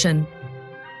condition.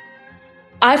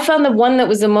 I found the one that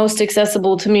was the most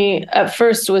accessible to me at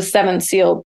first was Seventh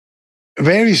Seal.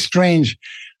 Very strange,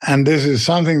 and this is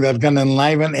something that can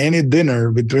enliven any dinner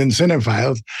between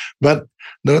cinephiles, but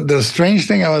the strange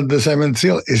thing about The Seventh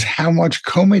Seal is how much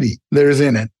comedy there is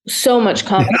in it. So much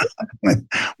comedy.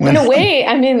 In a way,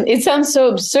 I mean, it sounds so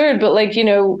absurd, but like,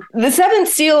 The Seventh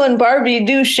Seal and Barbie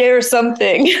do share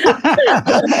something.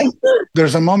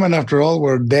 There's a moment, after all,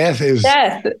 where death is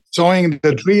sawing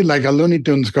the tree like a Looney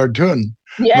Tunes cartoon.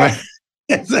 Yes.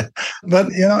 But,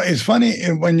 it's funny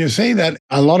when you say that.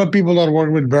 A lot of people that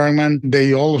work with Bergman,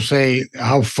 they all say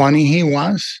how funny he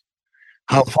was.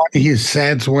 How funny his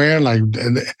sets were, like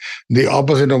the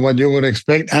opposite of what you would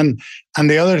expect. And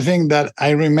the other thing that I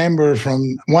remember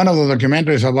from one of the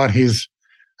documentaries about his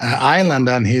island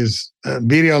and his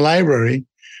video library,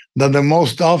 that the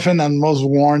most often and most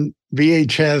worn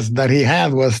VHS that he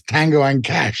had was Tango and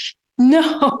Cash.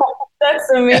 No. That's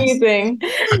amazing.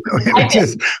 which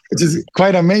is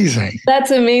quite amazing.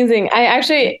 That's amazing. I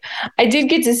did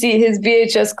get to see his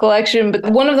VHS collection,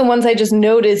 but one of the ones I just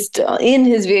noticed in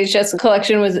his VHS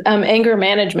collection was Anger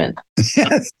Management.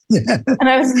 Yes, yes. And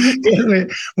I was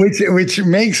which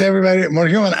makes everybody more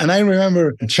human. And I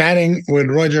remember chatting with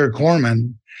Roger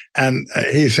Corman, and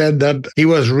he said that he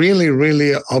was really,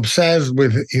 really obsessed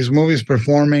with his movies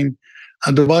performing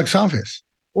at the box office.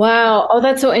 Wow. Oh,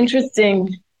 that's so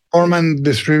interesting. Corman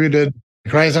distributed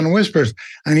Cries and Whispers,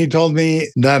 and he told me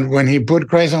that when he put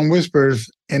Cries and Whispers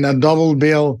in a double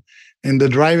bill in the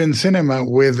drive-in cinema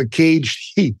with Caged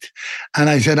Heat, and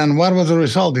I said, and what was the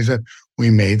result? He said, we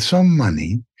made some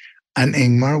money, and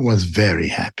Ingmar was very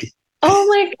happy. Oh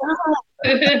my God.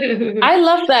 I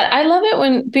love that. I love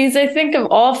it because I think of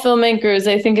all filmmakers,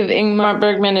 I think of Ingmar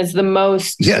Bergman as the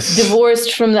most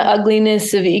divorced from the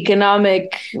ugliness of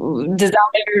economic desire,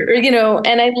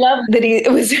 and I love that he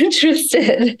was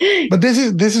interested. But this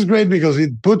is great because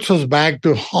it puts us back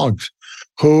to Hawks,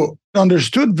 who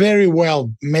understood very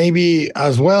well, maybe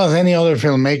as well as any other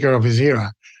filmmaker of his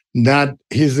era, that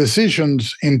his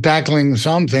decisions in tackling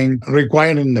something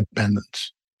required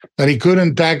independence. That he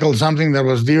couldn't tackle something that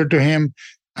was dear to him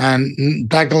and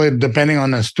tackle it depending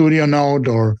on a studio note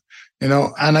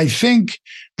and I think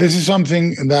this is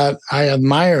something that I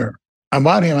admire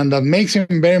about him and that makes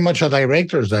him very much a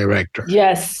director's director.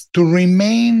 Yes. To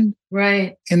remain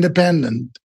right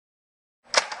independent.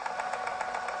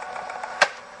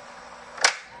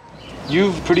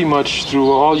 You've pretty much through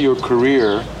all your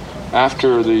career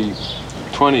after the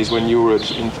 20s when you were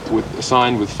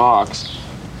signed with Fox,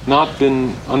 not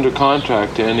been under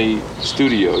contract to any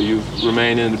studio. You've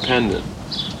remained independent.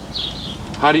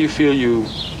 How do you feel you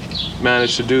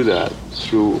managed to do that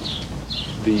through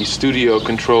the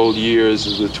studio-controlled years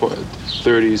of the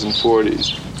 30s and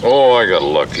 40s? Oh, I got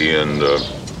lucky, and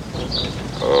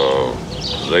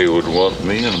they would want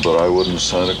me, but I wouldn't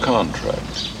sign a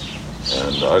contract.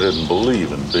 And I didn't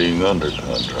believe in being under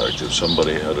contract. If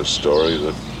somebody had a story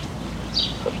that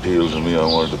appealed to me, I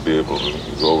wanted to be able to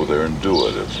go over there and do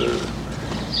it.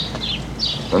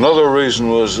 Another reason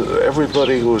was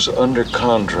everybody who was under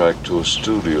contract to a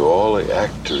studio, all the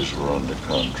actors were under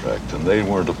contract, and they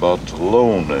weren't about to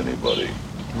loan anybody.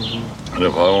 Mm-hmm. And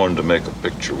if I wanted to make a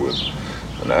picture with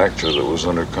an actor that was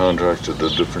under contract at a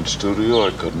different studio,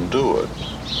 I couldn't do it.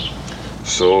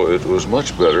 So it was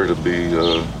much better to be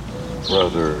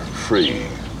rather free,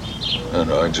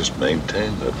 and I just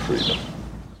maintained that freedom.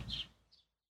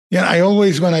 Yeah, I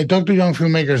always, when I talk to young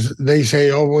filmmakers, they say,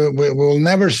 oh, we'll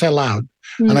never sell out.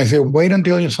 Mm-hmm. And I say, wait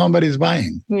until somebody's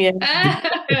buying.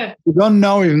 Yeah. You don't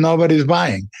know if nobody's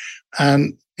buying.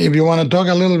 And if you want to talk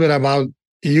a little bit about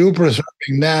you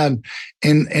preserving that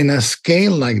in a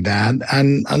scale like that,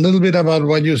 and a little bit about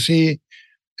what you see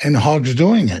in Hawks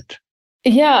doing it.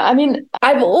 Yeah, I mean,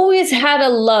 I've always had a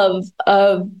love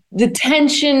of the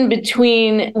tension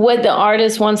between what the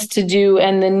artist wants to do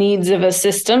and the needs of a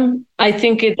system. I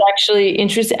think it's actually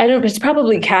interesting. It's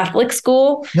probably Catholic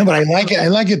school. No, but I like it. I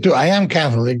like it too. I am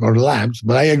Catholic or Labs,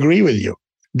 but I agree with you.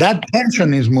 That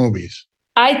tension is movies.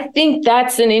 I think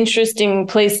that's an interesting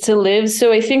place to live.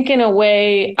 So I think in a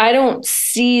way, I don't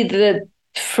see that.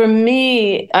 For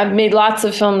me, I've made lots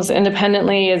of films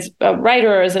independently as a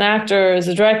writer, as an actor, as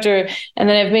a director, and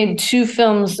then I've made 2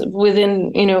 films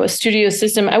within, a studio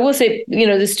system. I will say,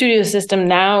 the studio system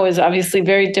now is obviously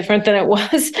very different than it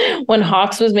was when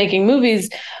Hawks was making movies.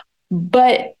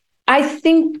 But I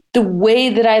think the way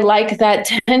that I like that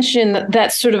tension,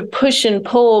 that sort of push and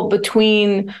pull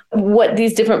between what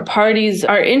these different parties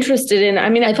are interested in. I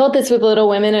mean, I felt this with Little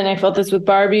Women and I felt this with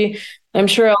Barbie. I'm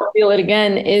sure I'll feel it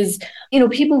again, is,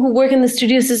 people who work in the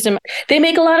studio system, they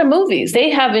make a lot of movies. They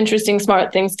have interesting,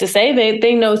 smart things to say.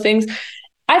 They know things.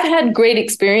 I've had great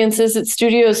experiences at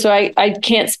studios, so I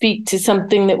can't speak to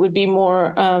something that would be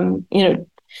more,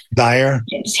 dire.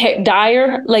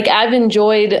 Like I've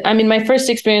enjoyed, my first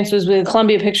experience was with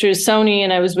Columbia Pictures, Sony,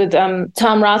 and I was with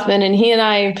Tom Rothman, and he and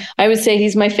I would say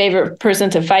he's my favorite person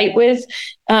to fight with.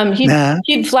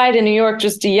 He'd fly to New York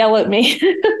just to yell at me.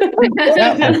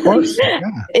 Yeah, of course. Yeah.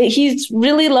 He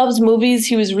really loves movies.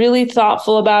 He was really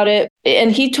thoughtful about it.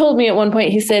 And he told me at one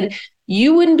point, he said,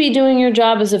 you wouldn't be doing your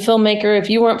job as a filmmaker if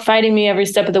you weren't fighting me every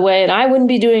step of the way. And I wouldn't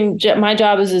be doing my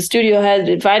job as a studio head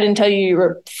if I didn't tell you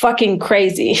were fucking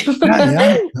crazy.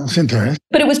 Yeah, that's interesting.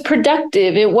 But it was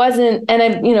productive. It wasn't, and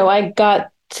I got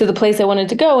to the place I wanted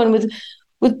to go. And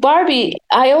with Barbie,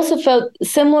 I also felt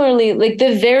similarly, like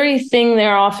the very thing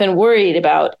they're often worried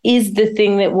about is the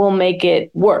thing that will make it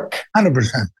work. 100%.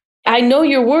 I know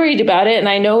you're worried about it and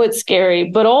I know it's scary,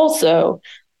 but also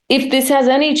if this has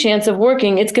any chance of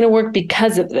working, it's going to work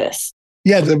because of this.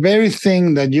 Yeah, the very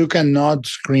thing that you cannot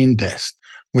screen test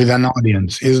with an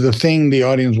audience is the thing the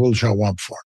audience will show up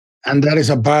for. And that is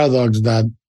a paradox that,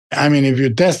 I mean, if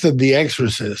you tested The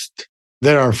Exorcist,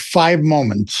 there are 5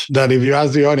 moments that if you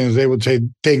ask the audience, they would say,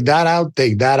 take that out,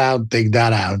 take that out, take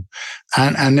that out.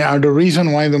 And are the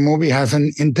reason why the movie has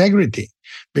an integrity.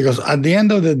 Because at the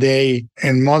end of the day,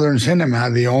 in modern cinema,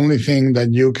 the only thing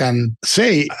that you can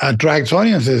say attracts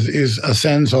audiences is a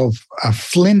sense of a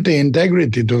flinty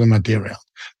integrity to the material.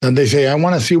 That they say, I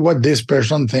want to see what this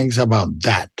person thinks about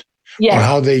that, or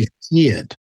how they see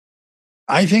it.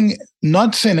 I think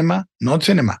not cinema, not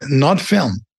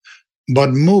film,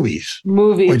 but movies,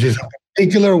 which is a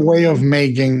particular way of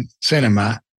making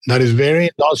cinema that is very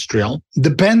industrial,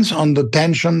 depends on the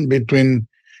tension between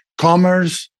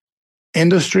commerce,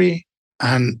 industry,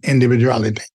 and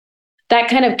individuality. That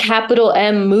kind of capital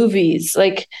M movies,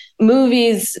 like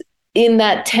movies in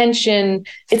that tension,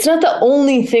 it's not the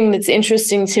only thing that's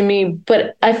interesting to me,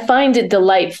 but I find it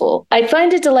delightful.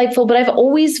 But I've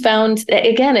always found,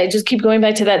 again, I just keep going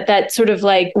back to that sort of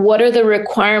like, what are the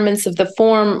requirements of the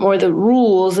form or the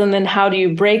rules, and then how do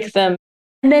you break them?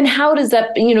 And then how does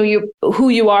that, who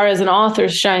you are as an author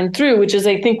shine through, which is,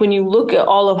 I think, when you look at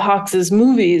all of Hawks's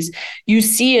movies, you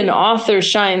see an author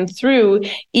shine through,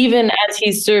 even as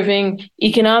he's serving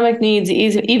economic needs,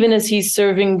 even as he's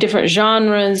serving different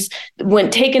genres. When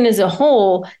taken as a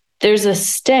whole, there's a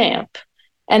stamp.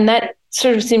 And that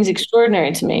sort of seems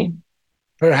extraordinary to me.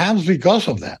 Perhaps because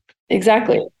of that.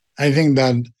 Exactly. I think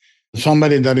that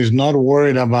somebody that is not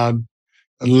worried about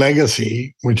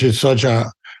legacy, which is such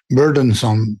a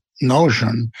burdensome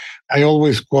notion. I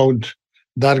always quote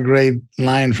that great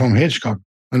line from Hitchcock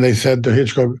when they said to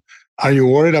Hitchcock, are you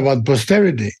worried about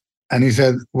posterity? And he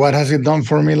said, what has it done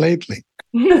for me lately?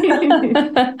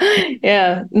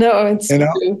 Yeah, no, it's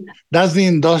true. That's the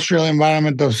industrial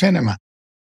environment of cinema.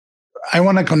 I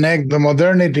want to connect the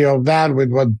modernity of that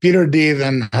with what Peter did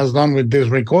and has done with these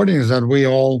recordings that we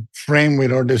all frame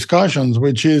with our discussions,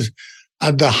 which is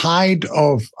at the height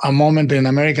of a moment in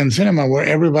American cinema where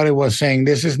everybody was saying,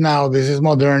 this is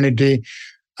modernity,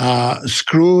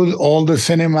 screw all the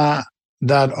cinema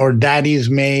that our daddies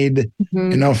made,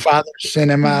 father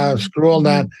cinema, screw all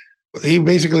that. He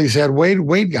basically said,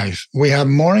 wait, guys, we have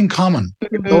more in common.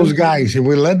 Those guys, if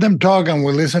we let them talk and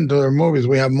we listen to their movies,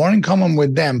 we have more in common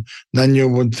with them than you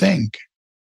would think.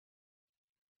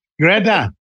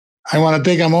 Greta, I want to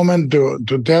take a moment to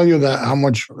tell you that how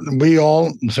much we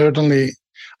all, certainly,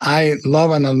 I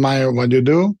love and admire what you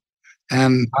do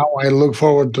and how I look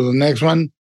forward to the next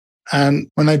one. And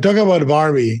when I talk about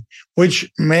Barbie,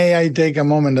 which may I take a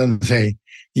moment and say,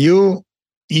 you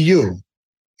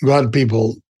got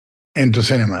people into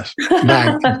cinemas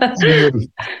back.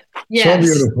 Yes. So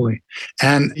beautifully.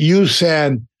 And you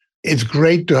said, it's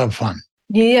great to have fun.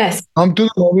 Yes. Come to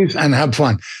the movies and have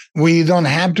fun. We don't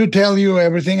have to tell you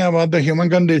everything about the human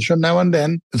condition now and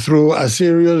then through a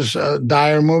serious,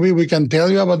 dire movie. We can tell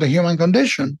you about the human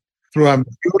condition through a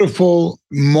beautiful,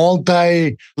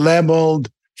 multi-leveled,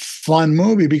 fun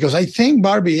movie, because I think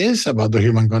Barbie is about the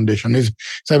human condition. It's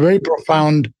a very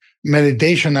profound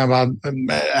meditation about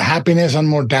happiness and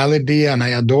mortality, and I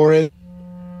adore it.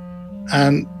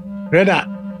 And Greta,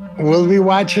 we'll be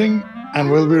watching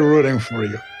and we'll be rooting for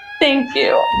you. Thank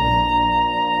you.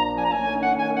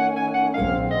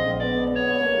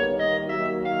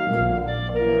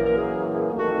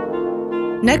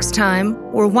 Next time,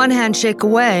 we're one handshake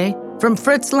away from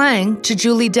Fritz Lang to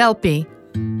Julie Delpy.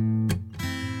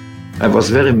 I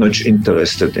was very much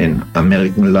interested in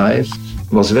American life.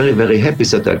 I was very, very happy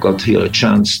that I got here a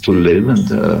chance to live and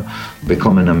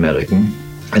become an American.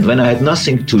 And when I had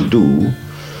nothing to do,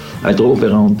 I drove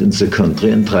around in the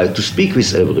country and tried to speak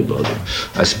with everybody.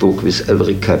 I spoke with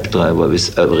every cab driver,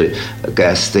 with every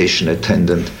gas station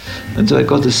attendant. And so I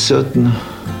got a certain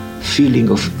feeling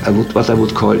of what I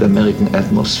would call the American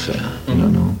atmosphere,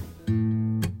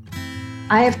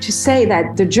 I have to say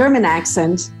that the German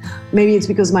accent, maybe it's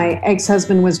because my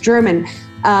ex-husband was German,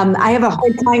 I have a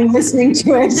hard time listening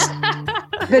to it.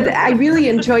 But I really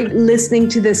enjoyed listening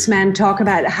to this man talk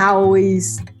about how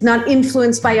he's not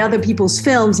influenced by other people's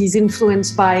films. He's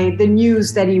influenced by the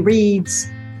news that he reads.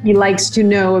 He likes to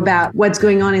know about what's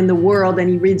going on in the world, and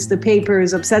he reads the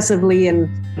papers obsessively, and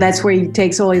that's where he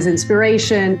takes all his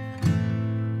inspiration.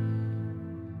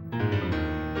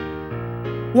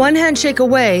 One Handshake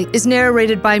Away is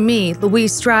narrated by me,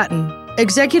 Louise Stratton,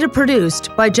 executive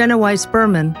produced by Jenna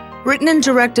Weiss-Berman, written and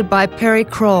directed by Perry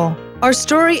Kroll. Our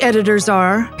story editors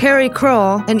are Perry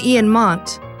Kroll and Ian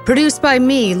Mont. Produced by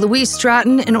me, Louise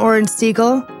Stratton and Oren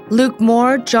Siegel, Luke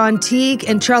Moore, John Teague,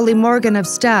 and Charlie Morgan of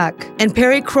Stack, and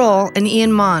Perry Kroll and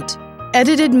Ian Mont.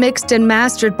 Edited, mixed, and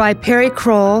mastered by Perry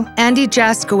Kroll, Andy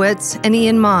Jaskowitz, and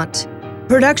Ian Mont.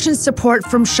 Production support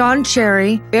from Sean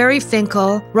Cherry, Barry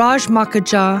Finkel, Raj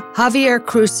Makaja, Javier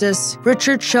Cruces,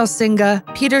 Richard Shelsinga,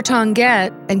 Peter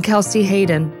Tonguette, and Kelsey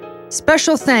Hayden.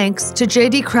 Special thanks to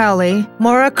J.D. Crowley,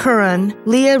 Maura Curran,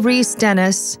 Leah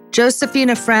Reese-Dennis,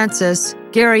 Josephina Francis,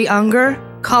 Gary Unger,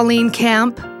 Colleen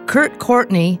Camp, Kurt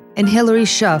Courtney, and Hilary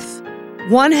Schuff.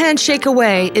 One Handshake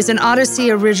Away is an Odyssey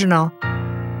original.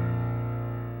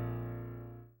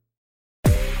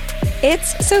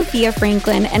 It's Sophia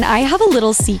Franklin, and I have a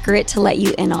little secret to let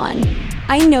you in on.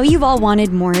 I know you've all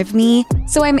wanted more of me,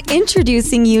 so I'm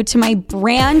introducing you to my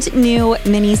brand new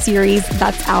mini-series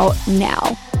that's out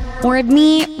now. More of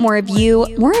me, more of you,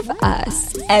 more of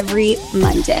us every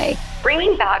Monday.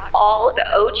 Bringing back all the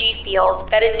OG feels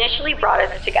that initially brought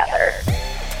us together.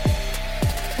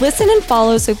 Listen and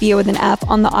follow Sophia with an F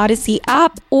on the Odyssey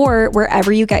app or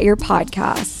wherever you get your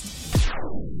podcasts.